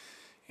District,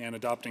 and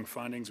adopting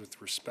findings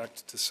with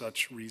respect to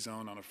such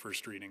rezone on a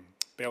first reading.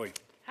 Bailey.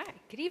 Hi,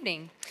 good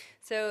evening.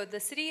 So the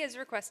city is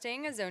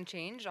requesting a zone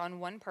change on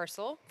one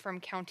parcel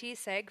from County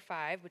SAG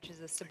 5, which is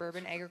a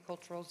suburban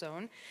agricultural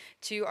zone,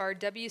 to our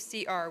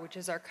WCR, which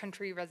is our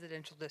country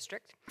residential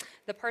district.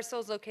 The parcel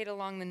is located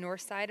along the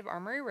north side of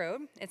Armory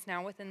Road. It's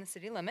now within the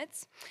city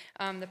limits.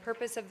 The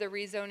purpose of the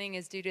rezoning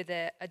is due to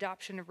the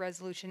adoption of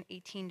Resolution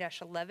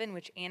 18-11,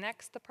 which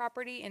annexed the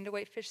property into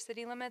Whitefish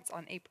city limits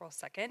on April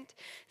 2nd.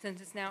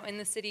 Since it's now in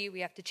the city, we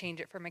have to change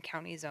it from a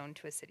county zone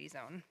to a city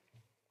zone.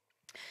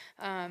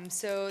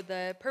 So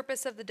the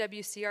purpose of the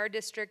WCR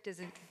district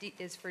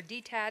is for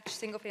detached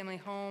single-family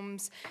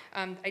homes.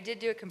 I did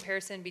do a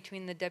comparison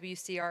between the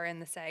WCR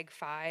and the SAG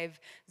 5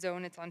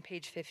 zone. It's on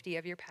page 50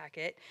 of your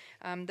packet.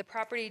 The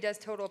property does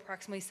total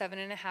approximately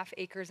 7.5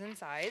 acres in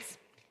size.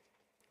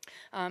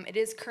 It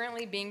is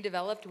currently being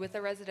developed with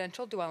a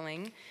residential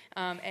dwelling,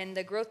 and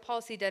the growth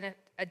policy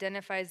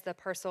identifies the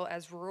parcel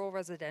as rural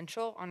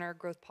residential on our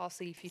growth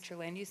policy future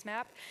land use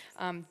map.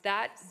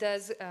 That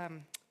does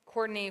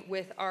coordinate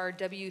with our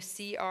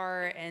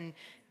WCR, and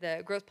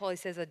the growth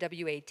policy says a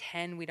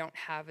WA10. We don't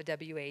have a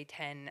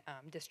WA10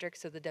 district,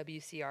 so the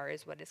WCR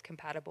is what is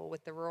compatible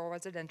with the rural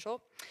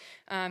residential.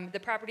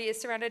 The property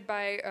is surrounded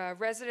by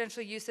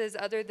residential uses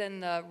other than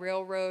the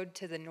railroad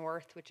to the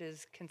north, which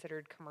is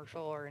considered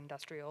commercial or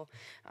industrial.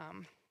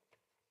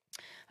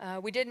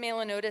 We did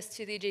mail a notice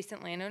to the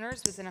adjacent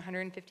landowners within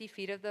 150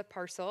 feet of the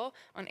parcel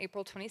on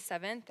April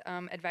 27th.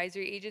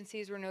 Advisory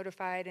agencies were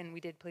notified, and we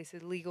did place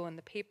it legal in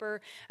the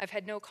paper. I've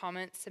had no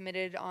comments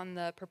submitted on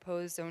the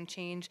proposed zone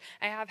change.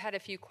 I have had a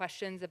few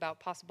questions about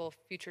possible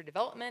future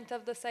development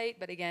of the site,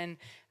 but again,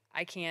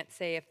 I can't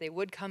say if they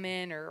would come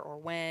in or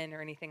when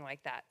or anything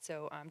like that.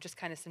 So just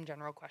kind of some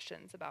general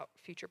questions about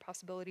future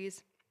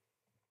possibilities.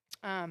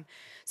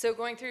 So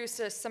going through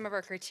some of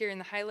our criteria and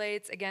the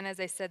highlights, again,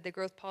 as I said, the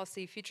growth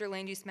policy future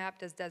land use map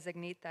does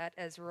designate that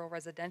as rural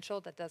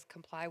residential. That does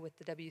comply with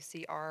the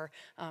WCR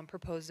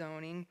proposed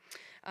zoning.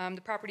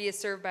 The property is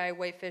served by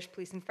Whitefish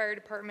Police and Fire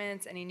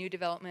Departments. Any new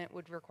development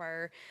would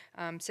require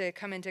to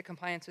come into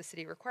compliance with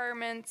city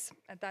requirements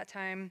at that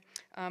time.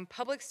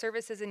 Public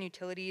services and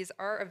utilities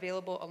are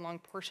available along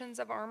portions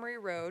of Armory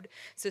Road.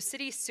 So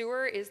city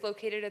sewer is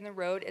located in the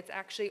road. It's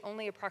actually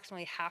only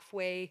approximately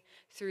halfway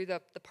through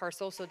the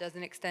parcel, so it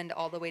doesn't extend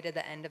all the way to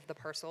the end of the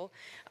parcel.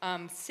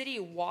 City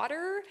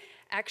water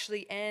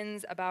actually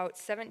ends about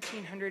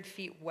 1,700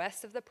 feet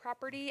west of the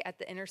property at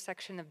the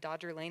intersection of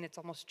Dodger Lane. It's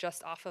almost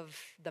just off of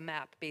the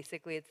map,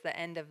 basically. It's the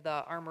end of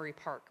the Armory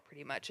Park,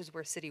 pretty much, is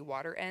where city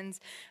water ends.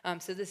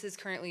 So this is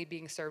currently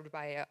being served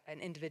by an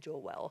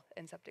individual well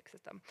and septic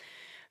system.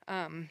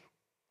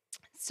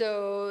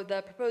 So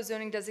the proposed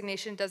zoning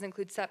designation does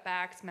include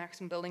setbacks,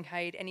 maximum building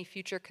height. Any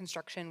future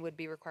construction would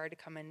be required to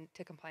come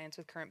into compliance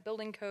with current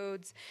building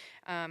codes.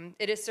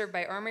 It is served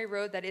by Armory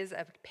Road. That is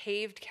a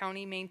paved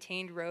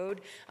county-maintained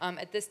road.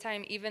 At this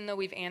time, even though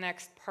we've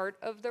annexed part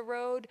of the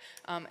road,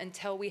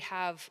 until we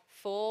have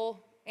full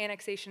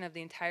annexation of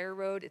the entire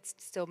road, it's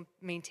still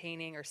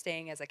maintaining or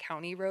staying as a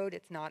county road.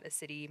 It's not a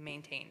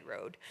city-maintained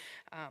road.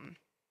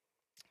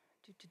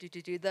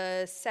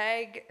 The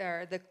SAG,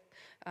 or the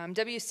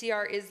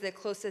WCR is the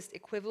closest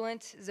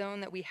equivalent zone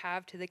that we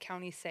have to the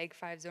county SAG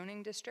 5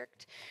 zoning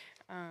district.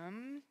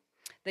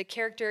 The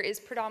character is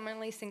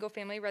predominantly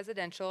single-family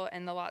residential,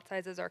 and the lot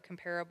sizes are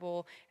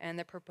comparable, and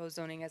the proposed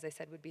zoning, as I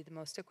said, would be the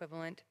most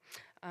equivalent.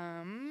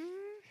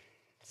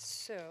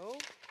 So,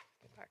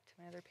 go back to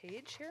my other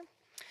page here.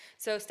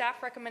 So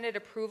staff recommended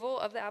approval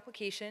of the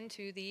application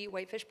to the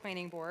Whitefish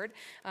Planning Board.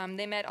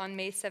 They met on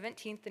May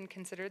 17th and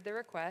considered the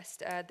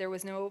request. There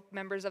was no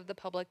members of the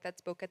public that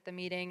spoke at the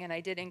meeting, and I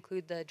did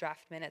include the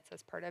draft minutes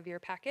as part of your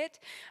packet.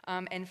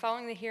 And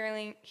following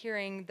the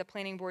hearing, the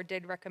Planning Board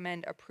did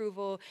recommend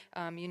approval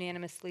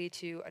unanimously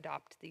to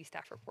adopt the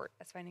staff report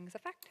as findings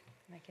of fact.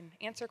 and I can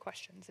answer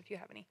questions if you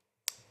have any.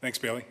 Thanks,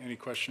 Bailey. Any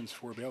questions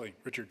for Bailey?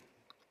 Richard?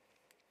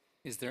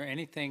 Is there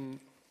anything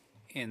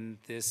in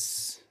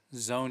this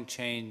zone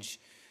change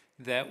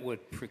that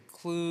would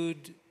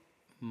preclude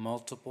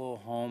multiple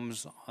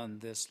homes on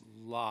this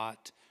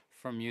lot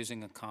from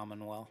using a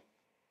common well?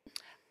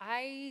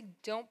 I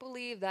don't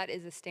believe that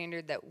is a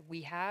standard that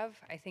we have.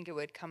 I think it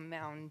would come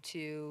down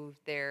to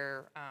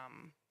their,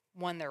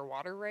 their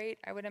water rate,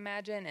 I would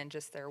imagine, and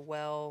just their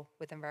well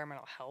with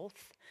environmental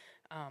health.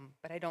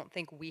 But I don't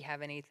think we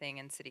have anything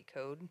in city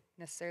code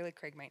necessarily.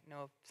 Craig might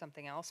know of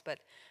something else, but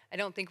I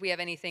don't think we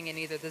have anything in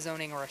either the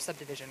zoning or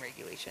subdivision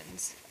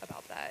regulations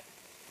about that.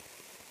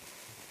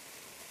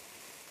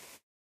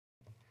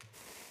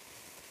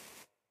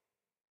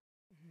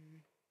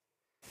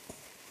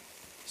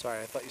 Sorry,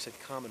 I thought you said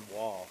common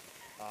wall.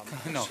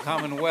 No,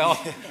 common well.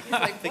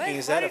 Thinking,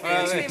 is that a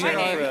fancy term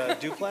for a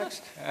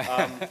duplex?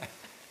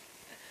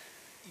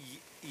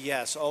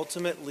 Yes,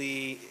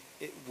 ultimately,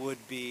 it would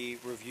be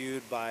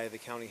reviewed by the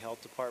county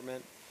health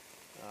department.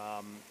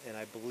 And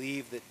I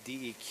believe that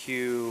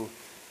DEQ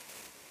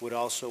would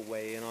also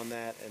weigh in on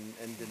that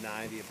and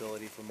deny the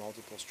ability for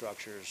multiple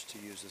structures to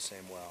use the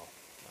same well.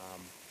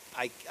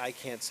 I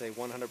can't say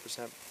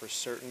 100% for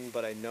certain,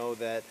 but I know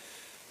that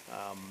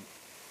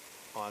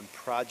on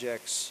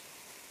projects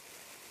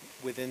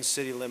within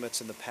city limits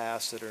in the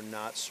past that are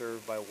not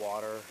served by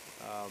water,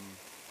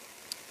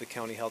 the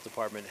county health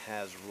department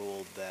has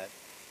ruled that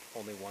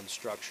only one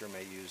structure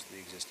may use the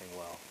existing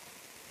well.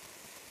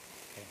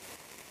 Okay.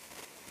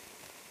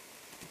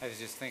 I was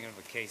just thinking of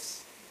a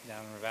case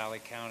down in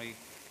Ravalli County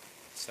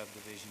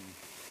subdivision.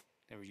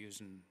 They were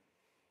using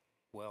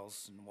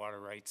wells and water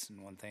rights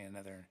and one thing and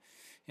another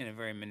in a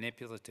very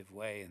manipulative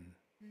way. And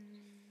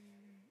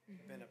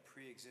been a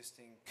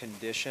pre-existing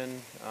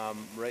condition.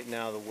 Right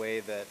now, the way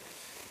that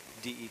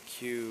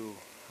DEQ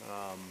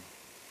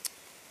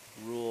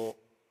rule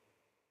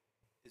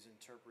is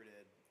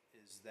interpreted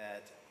is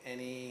that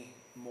any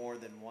more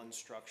than one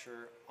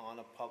structure on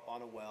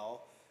a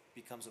well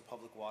becomes a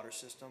public water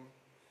system,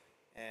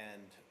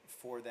 and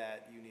for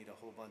that you need a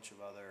whole bunch of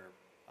other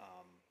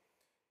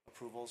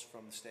approvals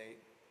from the state.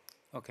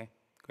 okay,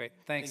 great,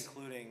 thanks.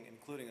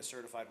 Including a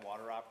certified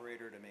water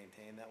operator to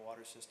maintain that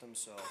water system,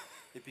 so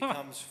it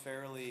becomes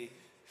fairly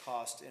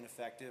cost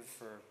ineffective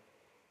for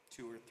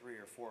 2 or 3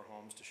 or 4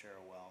 homes to share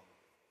a well.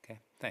 Okay,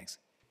 thanks.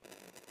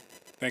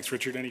 Thanks,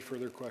 Richard. Any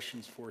further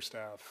questions for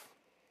staff?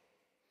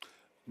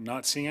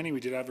 Not seeing any. We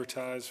did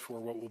advertise for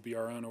what will be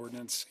our own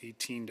ordinance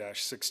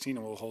 18-16,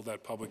 and we'll hold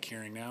that public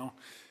hearing now.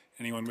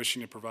 Anyone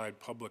wishing to provide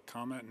public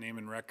comment, name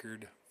and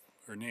record,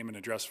 or name and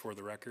address for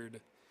the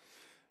record?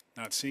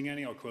 Not seeing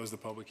any. I'll close the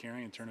public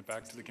hearing and turn it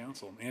back to the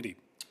council. Andy?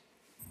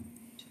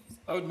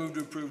 I would move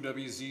to approve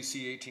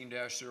WZC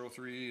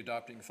 18-03,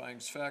 adopting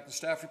findings, fact, and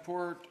staff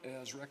report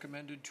as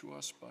recommended to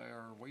us by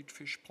our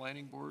Whitefish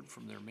Planning Board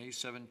from their May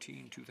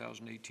 17,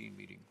 2018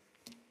 meeting.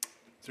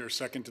 Is there a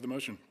second to the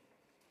motion?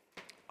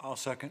 I'll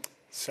second.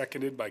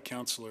 Seconded by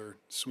Councilor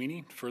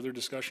Sweeney. Further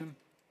discussion?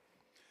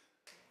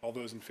 All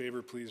those in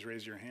favor, please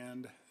raise your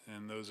hand,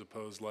 and those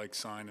opposed, like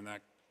sign, and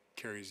that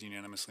carries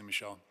unanimously.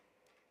 Michelle?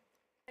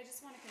 I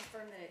just want to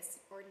confirm that it's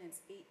ordinance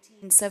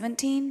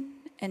 1817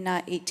 and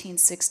not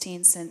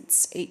 1816,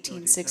 since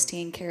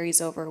 1816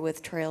 carries over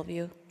with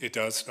Trailview. It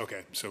does?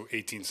 Okay, so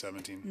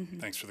 1817.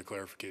 Thanks for the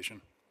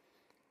clarification.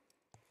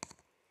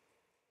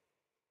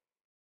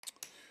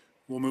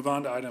 We'll move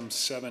on to item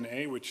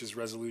 7A, which is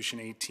Resolution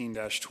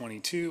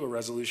 18-22, a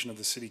resolution of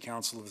the City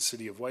Council of the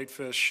City of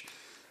Whitefish,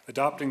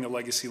 adopting the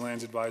Legacy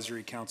Lands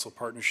Advisory Council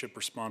Partnership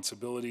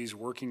Responsibilities,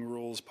 Working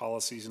Rules,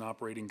 Policies, and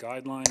Operating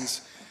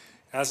Guidelines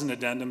as an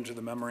addendum to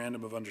the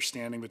Memorandum of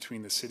Understanding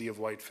between the City of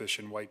Whitefish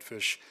and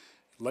Whitefish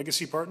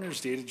Legacy Partners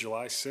dated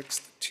July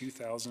 6th,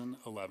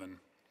 2011.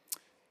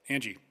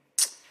 Angie.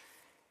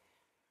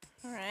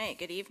 All right,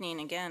 good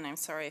evening again. I'm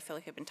sorry, I feel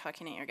like I've been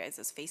talking at your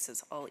guys'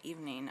 faces all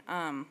evening.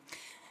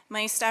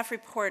 My staff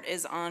report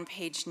is on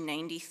page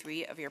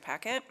 93 of your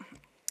packet.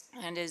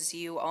 And as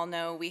you all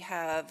know, we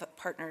have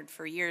partnered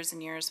for years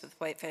and years with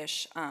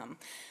Whitefish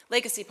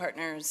Legacy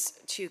Partners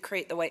to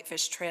create the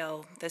Whitefish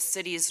Trail. The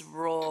city's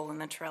role in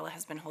the trail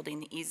has been holding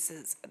the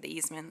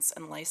easements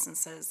and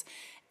licenses,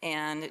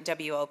 and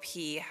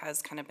WLP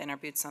has kind of been our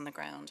boots on the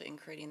ground in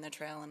creating the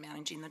trail and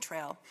managing the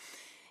trail.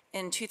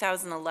 In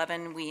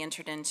 2011, we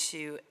entered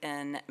into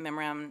a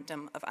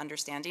memorandum of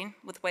understanding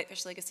with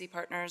Whitefish Legacy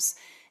Partners,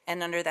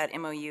 and under that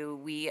MOU,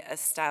 we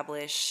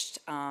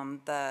established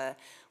the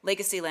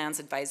Legacy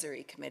Lands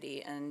Advisory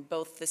Committee, and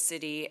both the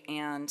city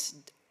and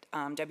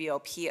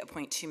WLP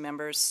appoint 2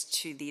 members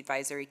to the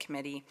advisory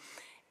committee.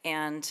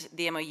 And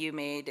the MOU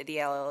made the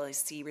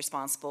LLC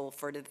responsible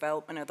for the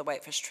development of the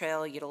Whitefish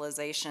Trail,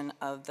 utilization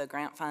of the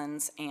grant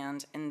funds,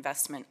 and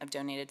investment of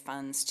donated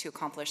funds to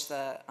accomplish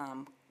the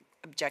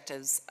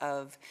objectives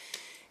of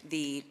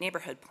the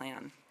neighborhood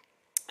plan.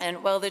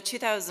 And while the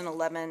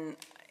 2011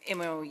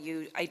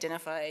 MOU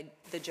identified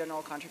the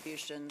general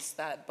contributions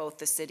that both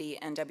the city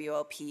and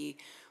WLP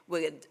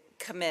would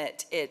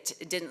commit, it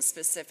didn't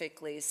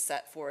specifically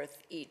set forth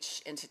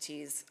each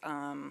entity's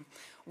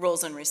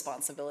roles and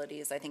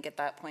responsibilities. I think at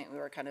that point, we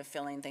were kind of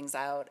filling things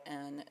out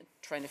and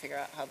trying to figure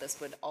out how this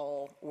would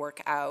all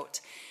work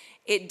out.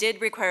 It did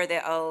require the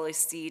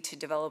LLC to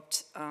develop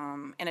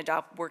and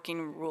adopt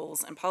working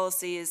rules and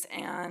policies,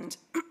 and,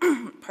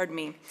 pardon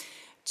me,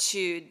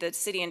 to the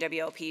city and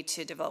WLP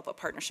to develop a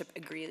partnership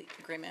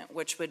agreement,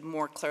 which would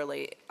more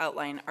clearly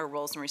outline our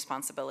roles and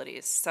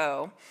responsibilities.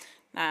 So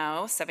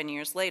now, 7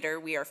 years later,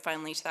 we are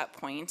finally to that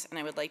point, and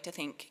I would like to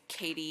thank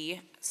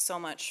Katie so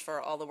much for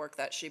all the work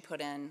that she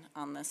put in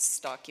on this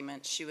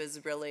document. She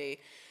was really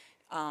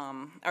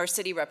our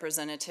city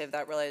representative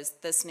that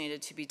realized this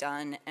needed to be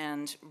done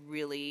and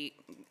really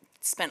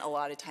spent a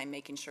lot of time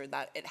making sure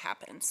that it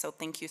happened. So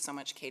thank you so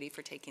much, Katie,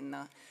 for taking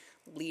the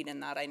lead in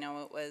that. I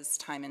know it was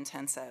time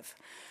intensive.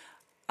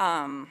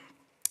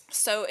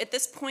 So at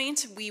this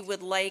point, we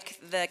would like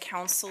the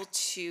council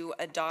to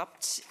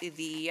adopt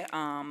the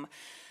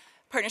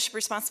partnership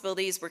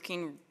responsibilities,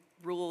 working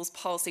rules,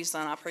 policies,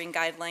 and operating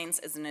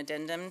guidelines as an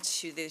addendum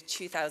to the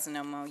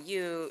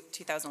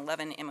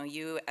 2011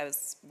 MOU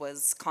as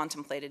was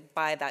contemplated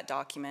by that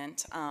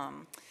document.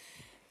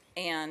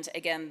 And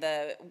again,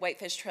 the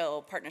Whitefish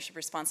Trail partnership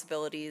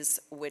responsibilities,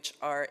 which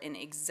are in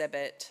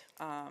exhibit,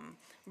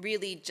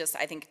 really just,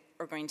 I think,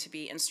 are going to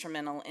be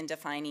instrumental in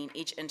defining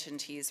each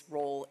entity's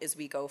role as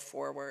we go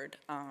forward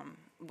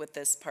with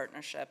this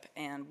partnership,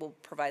 and will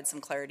provide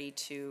some clarity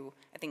to,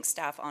 I think,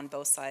 staff on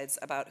both sides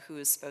about who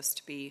is supposed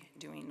to be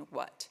doing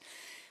what.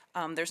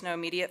 There's no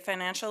immediate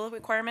financial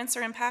requirements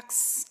or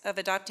impacts of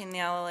adopting the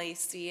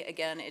LLAC.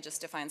 Again, it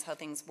just defines how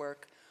things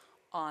work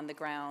on the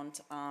ground.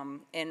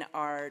 In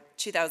our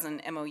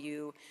 2000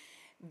 MOU,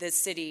 the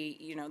city,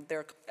 you know,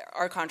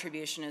 our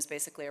contribution is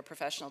basically our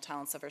professional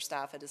talents of our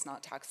staff. It is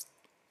not tax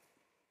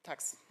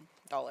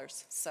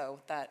dollars,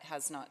 so that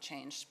has not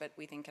changed, but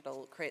we think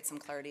it'll create some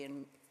clarity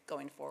in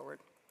going forward.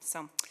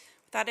 So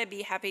with that, I'd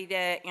be happy to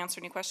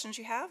answer any questions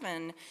you have,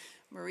 and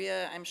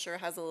Maria, I'm sure,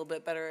 has a little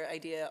bit better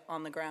idea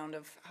on the ground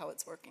of how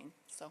it's working,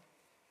 so.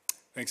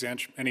 Thanks,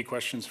 Ange. Any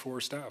questions for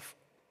staff?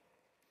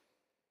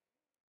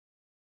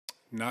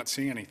 Not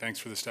seeing any. Thanks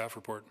for the staff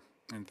report,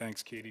 and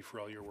thanks, Katie, for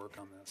all your work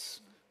on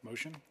this.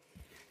 Motion?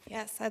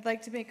 Yes, I'd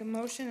like to make a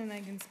motion, and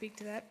I can speak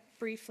to that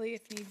briefly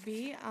if need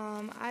be.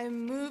 I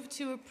move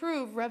to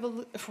approve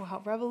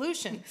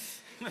Resolution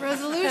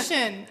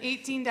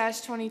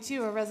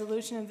 18-22, a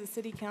resolution of the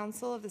City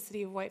Council of the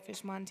City of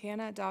Whitefish,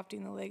 Montana,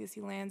 adopting the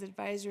Legacy Lands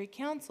Advisory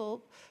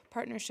Council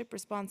partnership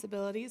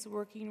responsibilities,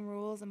 working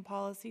rules and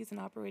policies, and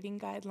operating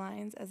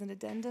guidelines as an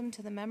addendum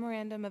to the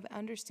Memorandum of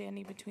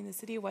Understanding between the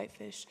City of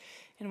Whitefish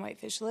and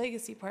Whitefish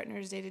Legacy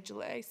Partners dated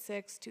July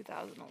 6,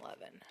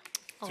 2011.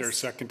 Is there a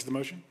second to the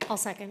motion? I'll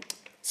second.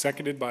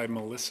 Seconded by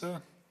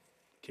Melissa.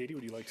 Katie,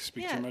 would you like to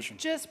speak to the motion?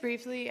 Just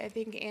briefly, I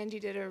think Angie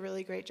did a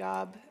really great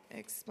job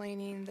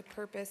explaining the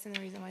purpose and the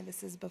reason why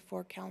this is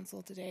before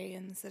council today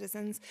and the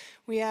citizens.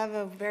 We have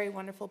a very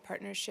wonderful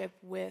partnership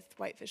with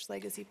Whitefish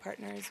Legacy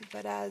Partners,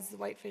 but as the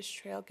Whitefish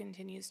Trail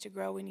continues to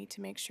grow, we need to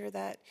make sure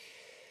that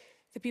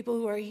the people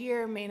who are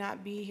here may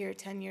not be here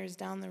 10 years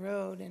down the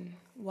road. And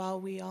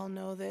while we all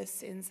know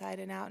this inside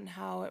and out and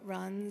how it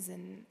runs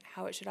and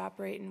how it should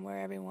operate and where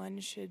everyone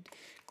should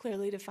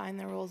clearly define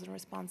their roles and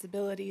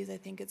responsibilities, I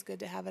think it's good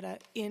to have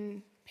it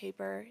in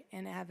paper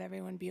and have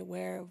everyone be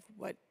aware of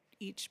what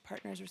each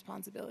partner's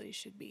responsibility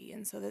should be.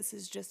 And so this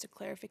is just a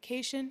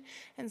clarification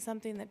and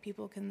something that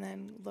people can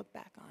then look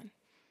back on.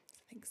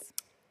 Thanks.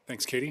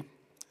 Thanks, Katie.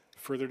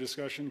 Further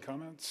discussion,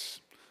 comments?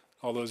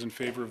 All those in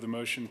favor of the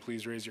motion,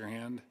 please raise your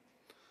hand.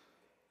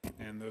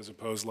 And those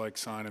opposed, like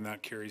sign, and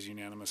that carries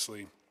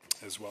unanimously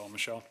as well.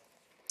 Michelle?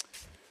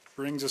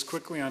 Brings us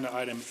quickly on to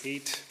item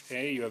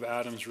 8A. You have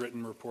Adam's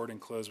written report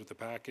enclosed with the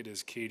packet.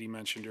 As Katie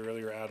mentioned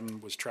earlier,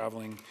 Adam was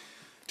traveling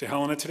to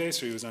Helena today,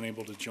 so he was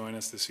unable to join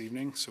us this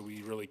evening. So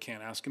we really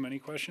can't ask him any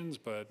questions,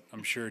 but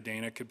I'm sure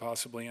Dana could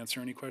possibly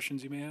answer any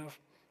questions you may have.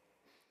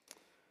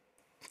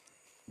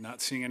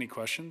 Not seeing any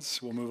questions.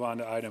 We'll move on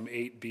to item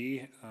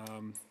 8B.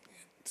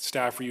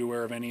 Staff, are you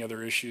aware of any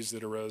other issues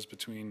that arose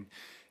between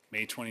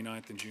May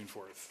 29th and June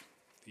 4th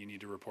that you need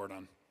to report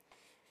on?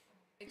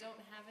 I don't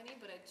have any,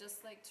 but I'd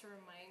just like to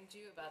remind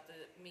you about the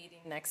meeting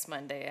next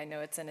Monday. I know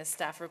it's in a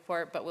staff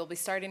report, but we'll be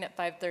starting at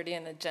 5:30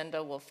 and the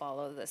agenda will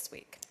follow this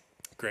week.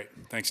 Great.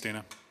 Thanks,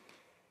 Dana.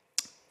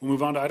 We'll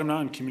move on to item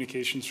 9,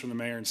 communications from the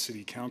mayor and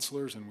city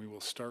councilors, and we will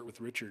start with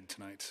Richard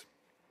tonight.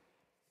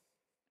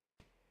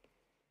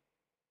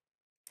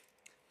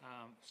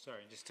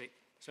 Sorry,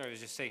 I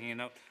was just taking a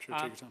note. Sure,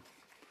 take your time.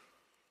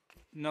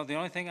 No, the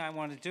only thing I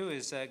want to do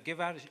is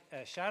give out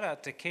a shout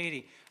out to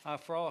Katie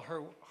for all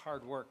her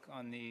hard work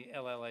on the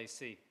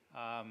LLAC.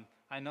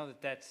 I know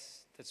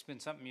that's been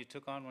something you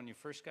took on when you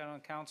first got on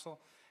council,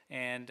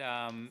 and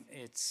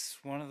it's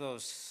one of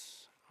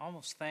those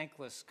almost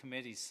thankless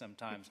committees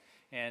sometimes.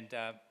 And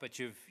but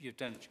you've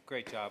done a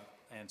great job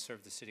and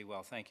served the city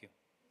well. Thank you.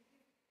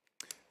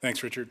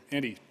 Thanks, Richard.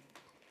 Andy.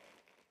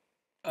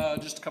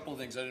 Just a couple of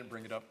things. I didn't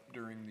bring it up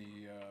during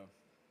the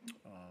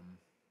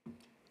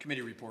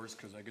committee reports,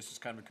 because I guess it's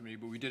kind of a committee,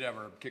 but we did have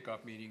our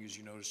kickoff meeting, as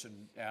you noticed in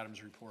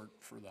Adam's report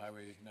for the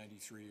Highway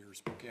 93 or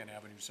Spokane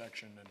Avenue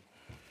section, and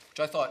which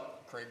I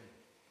thought Craig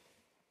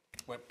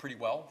went pretty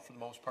well for the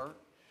most part.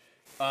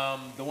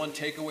 The one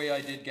takeaway I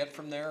did get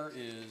from there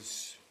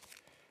is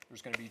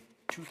there's going to be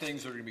two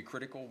things that are going to be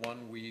critical.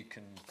 One, we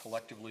can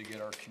collectively get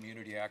our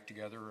community act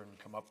together and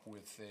come up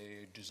with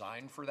a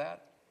design for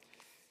that.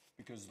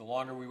 Because the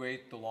longer we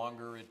wait, the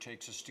longer it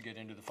takes us to get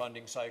into the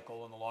funding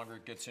cycle, and the longer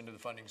it gets into the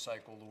funding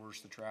cycle, the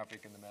worse the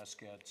traffic and the mess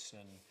gets.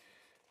 And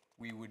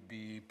we would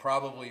be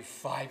probably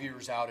 5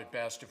 years out at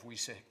best if we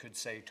could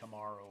say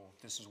tomorrow,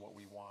 this is what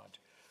we want.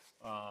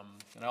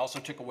 And I also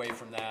took away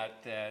from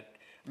that,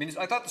 I mean,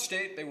 I thought the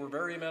state, they were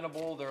very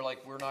amenable. They're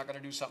like, we're not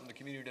gonna do something the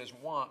community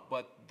doesn't want,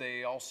 but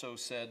they also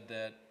said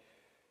that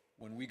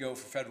when we go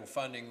for federal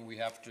funding, we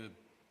have to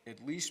at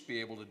least be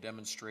able to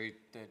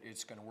demonstrate that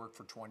it's gonna work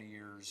for 20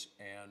 years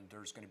and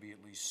there's gonna be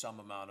at least some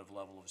amount of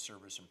level of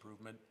service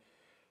improvement.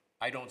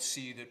 I don't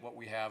see that what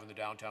we have in the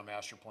downtown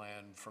master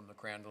plan from the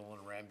Crandall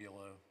and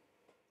Rambula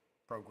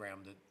program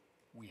that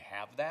we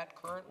have that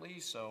currently,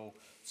 so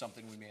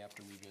something we may have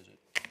to revisit.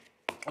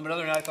 But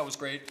other than that, I thought it was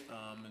great,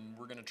 and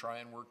we're gonna try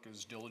and work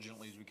as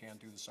diligently as we can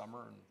through the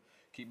summer and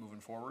keep moving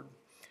forward.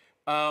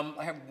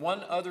 I have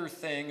one other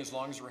thing, as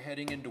long as we're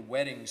heading into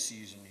wedding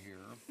season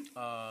here.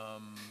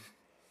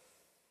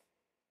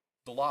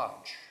 The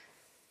Lodge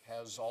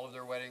has all of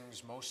their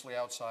weddings mostly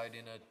outside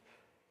in a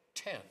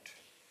tent.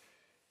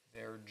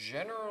 They're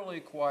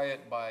generally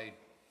quiet by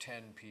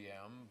 10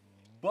 p.m.,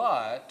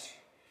 but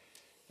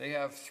they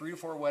have 3 to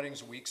 4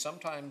 weddings a week,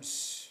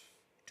 sometimes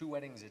 2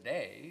 weddings a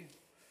day.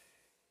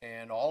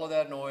 And all of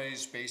that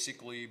noise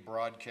basically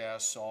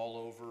broadcasts all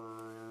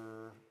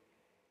over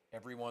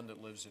everyone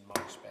that lives in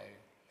Moss Bay.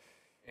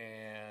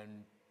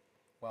 And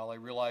while I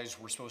realize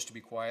we're supposed to be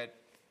quiet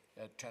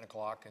at 10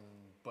 o'clock,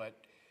 but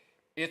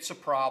it's a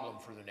problem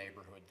for the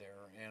neighborhood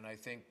there. And I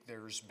think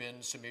there's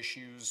been some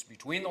issues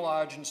between the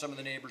lodge and some of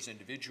the neighbors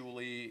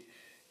individually,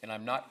 and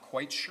I'm not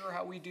quite sure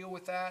how we deal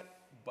with that,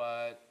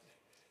 but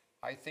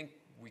I think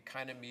we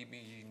kind of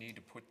maybe need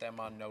to put them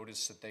on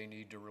notice that they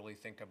need to really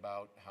think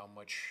about how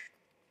much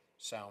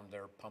sound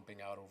they're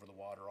pumping out over the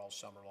water all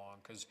summer long,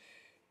 because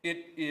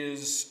it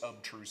is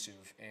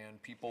obtrusive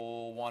and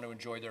people want to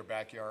enjoy their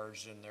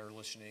backyards and they're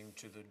listening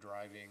to the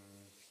driving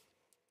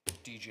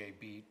DJ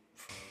beat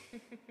for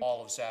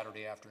all of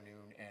Saturday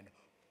afternoon and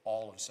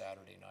all of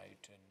Saturday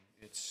night, and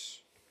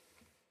it's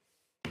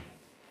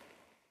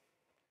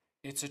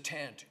a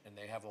tent and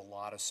they have a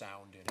lot of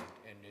sound in it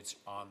and it's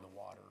on the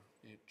water.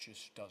 It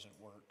just doesn't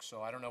work.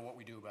 So I don't know what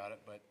we do about it,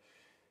 but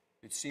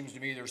it seems to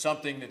me there's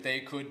something that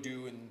they could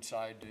do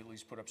inside to at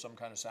least put up some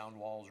kind of sound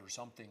walls or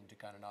something to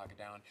kind of knock it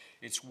down.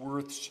 It's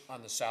worth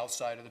on the south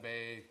side of the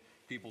bay.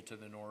 People to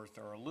the north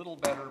are a little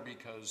better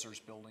because there's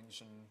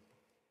buildings and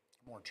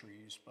more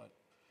trees, but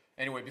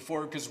anyway,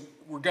 because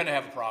we're going to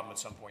have a problem at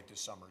some point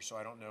this summer. So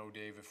I don't know,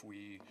 Dave, if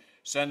we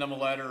send them a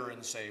letter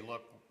and say,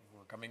 look,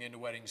 we're coming into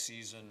wedding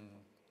season,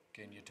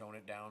 can you tone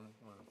it down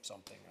or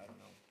something? I don't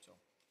know.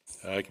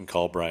 So I can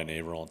call Brian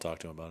Averill and talk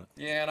to him about it.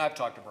 Yeah, and I've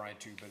talked to Brian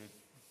too, but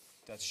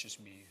that's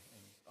just me,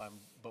 and I'm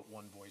but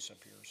one voice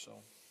up here, so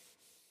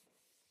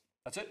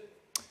that's it.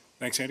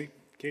 Thanks, Andy.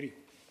 Katie?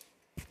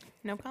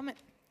 No comment.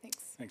 Thanks.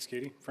 Thanks,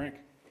 Katie. Frank?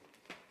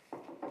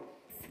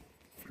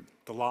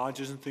 The Lodge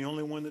isn't the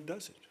only one that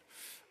does it.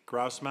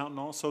 Grouse Mountain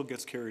also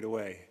gets carried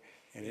away,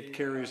 and it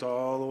carries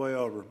all the way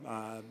over.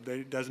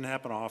 It doesn't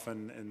happen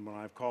often, and when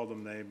I've called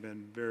them, they've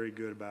been very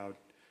good about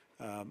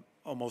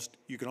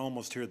you can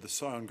almost hear the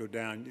song go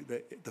down.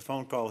 The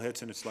phone call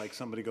hits, and it's like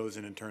somebody goes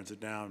in and turns it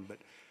down, but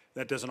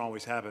that doesn't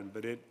always happen.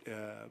 But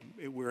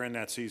we're in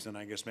that season.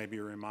 I guess maybe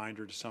a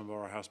reminder to some of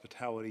our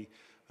hospitality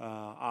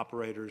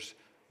operators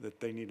that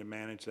they need to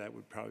manage that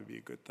would probably be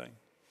a good thing.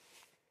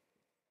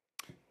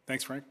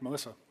 Thanks, Frank.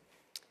 Melissa?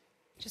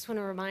 Just want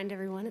to remind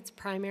everyone it's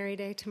primary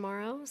day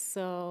tomorrow,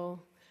 so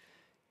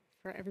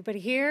for everybody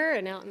here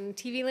and out in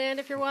TV land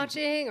if you're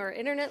watching, or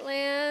internet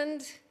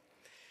land,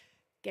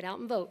 get out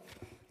and vote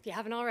if you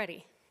haven't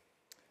already.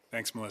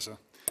 Thanks, Melissa.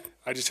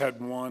 I just had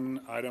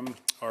one item,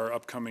 our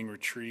upcoming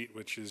retreat,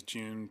 which is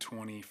June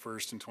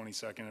 21st and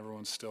 22nd.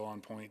 Everyone's still on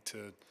point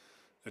to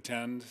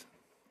attend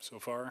so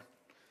far.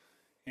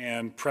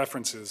 And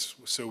preferences.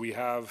 So we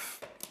have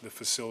the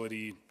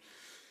facility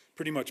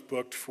pretty much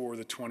booked for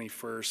the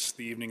 21st,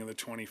 the evening of the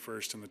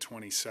 21st and the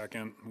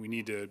 22nd. We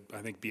need to,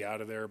 I think, be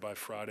out of there by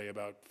Friday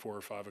about 4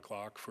 or 5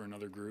 o'clock for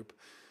another group.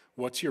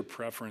 What's your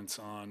preference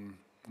on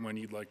when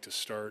you'd like to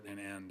start and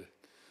end?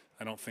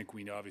 I don't think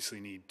we obviously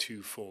need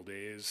 2 full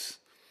days.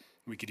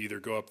 We could either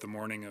go up the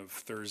morning of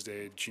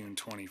Thursday, June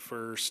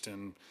 21st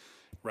and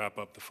wrap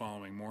up the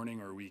following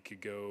morning, or we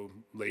could go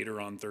later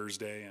on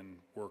Thursday and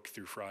work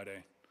through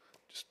Friday.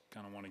 Just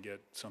kind of want to get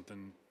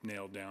something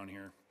nailed down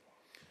here.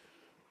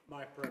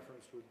 My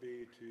preference would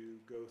be to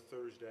go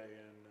Thursday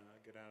and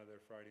get out of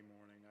there Friday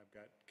morning. I've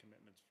got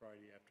commitments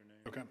Friday afternoon.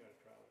 Okay. I've got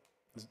to travel.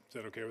 Is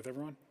that okay with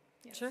everyone?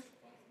 Yes. Sure.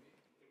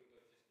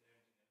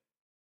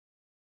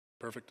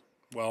 Perfect.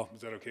 Well,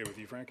 is that okay with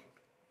you, Frank?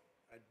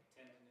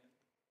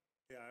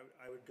 Yeah,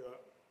 I would go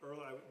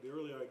early, the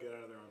earlier I get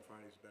out of there on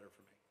Friday is better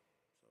for me.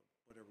 So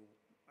whatever,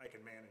 I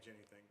can manage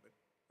anything, but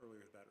earlier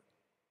is better.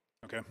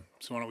 Okay,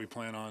 so why don't we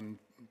plan on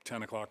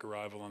 10 o'clock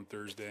arrival on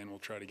Thursday, and we'll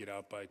try to get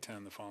out by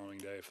 10 the following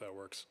day, if that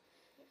works.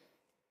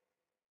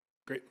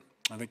 Great.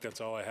 I think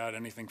that's all I had.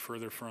 Anything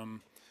further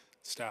from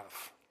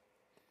staff?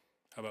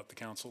 How about the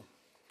council?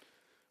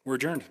 We're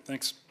adjourned.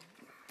 Thanks.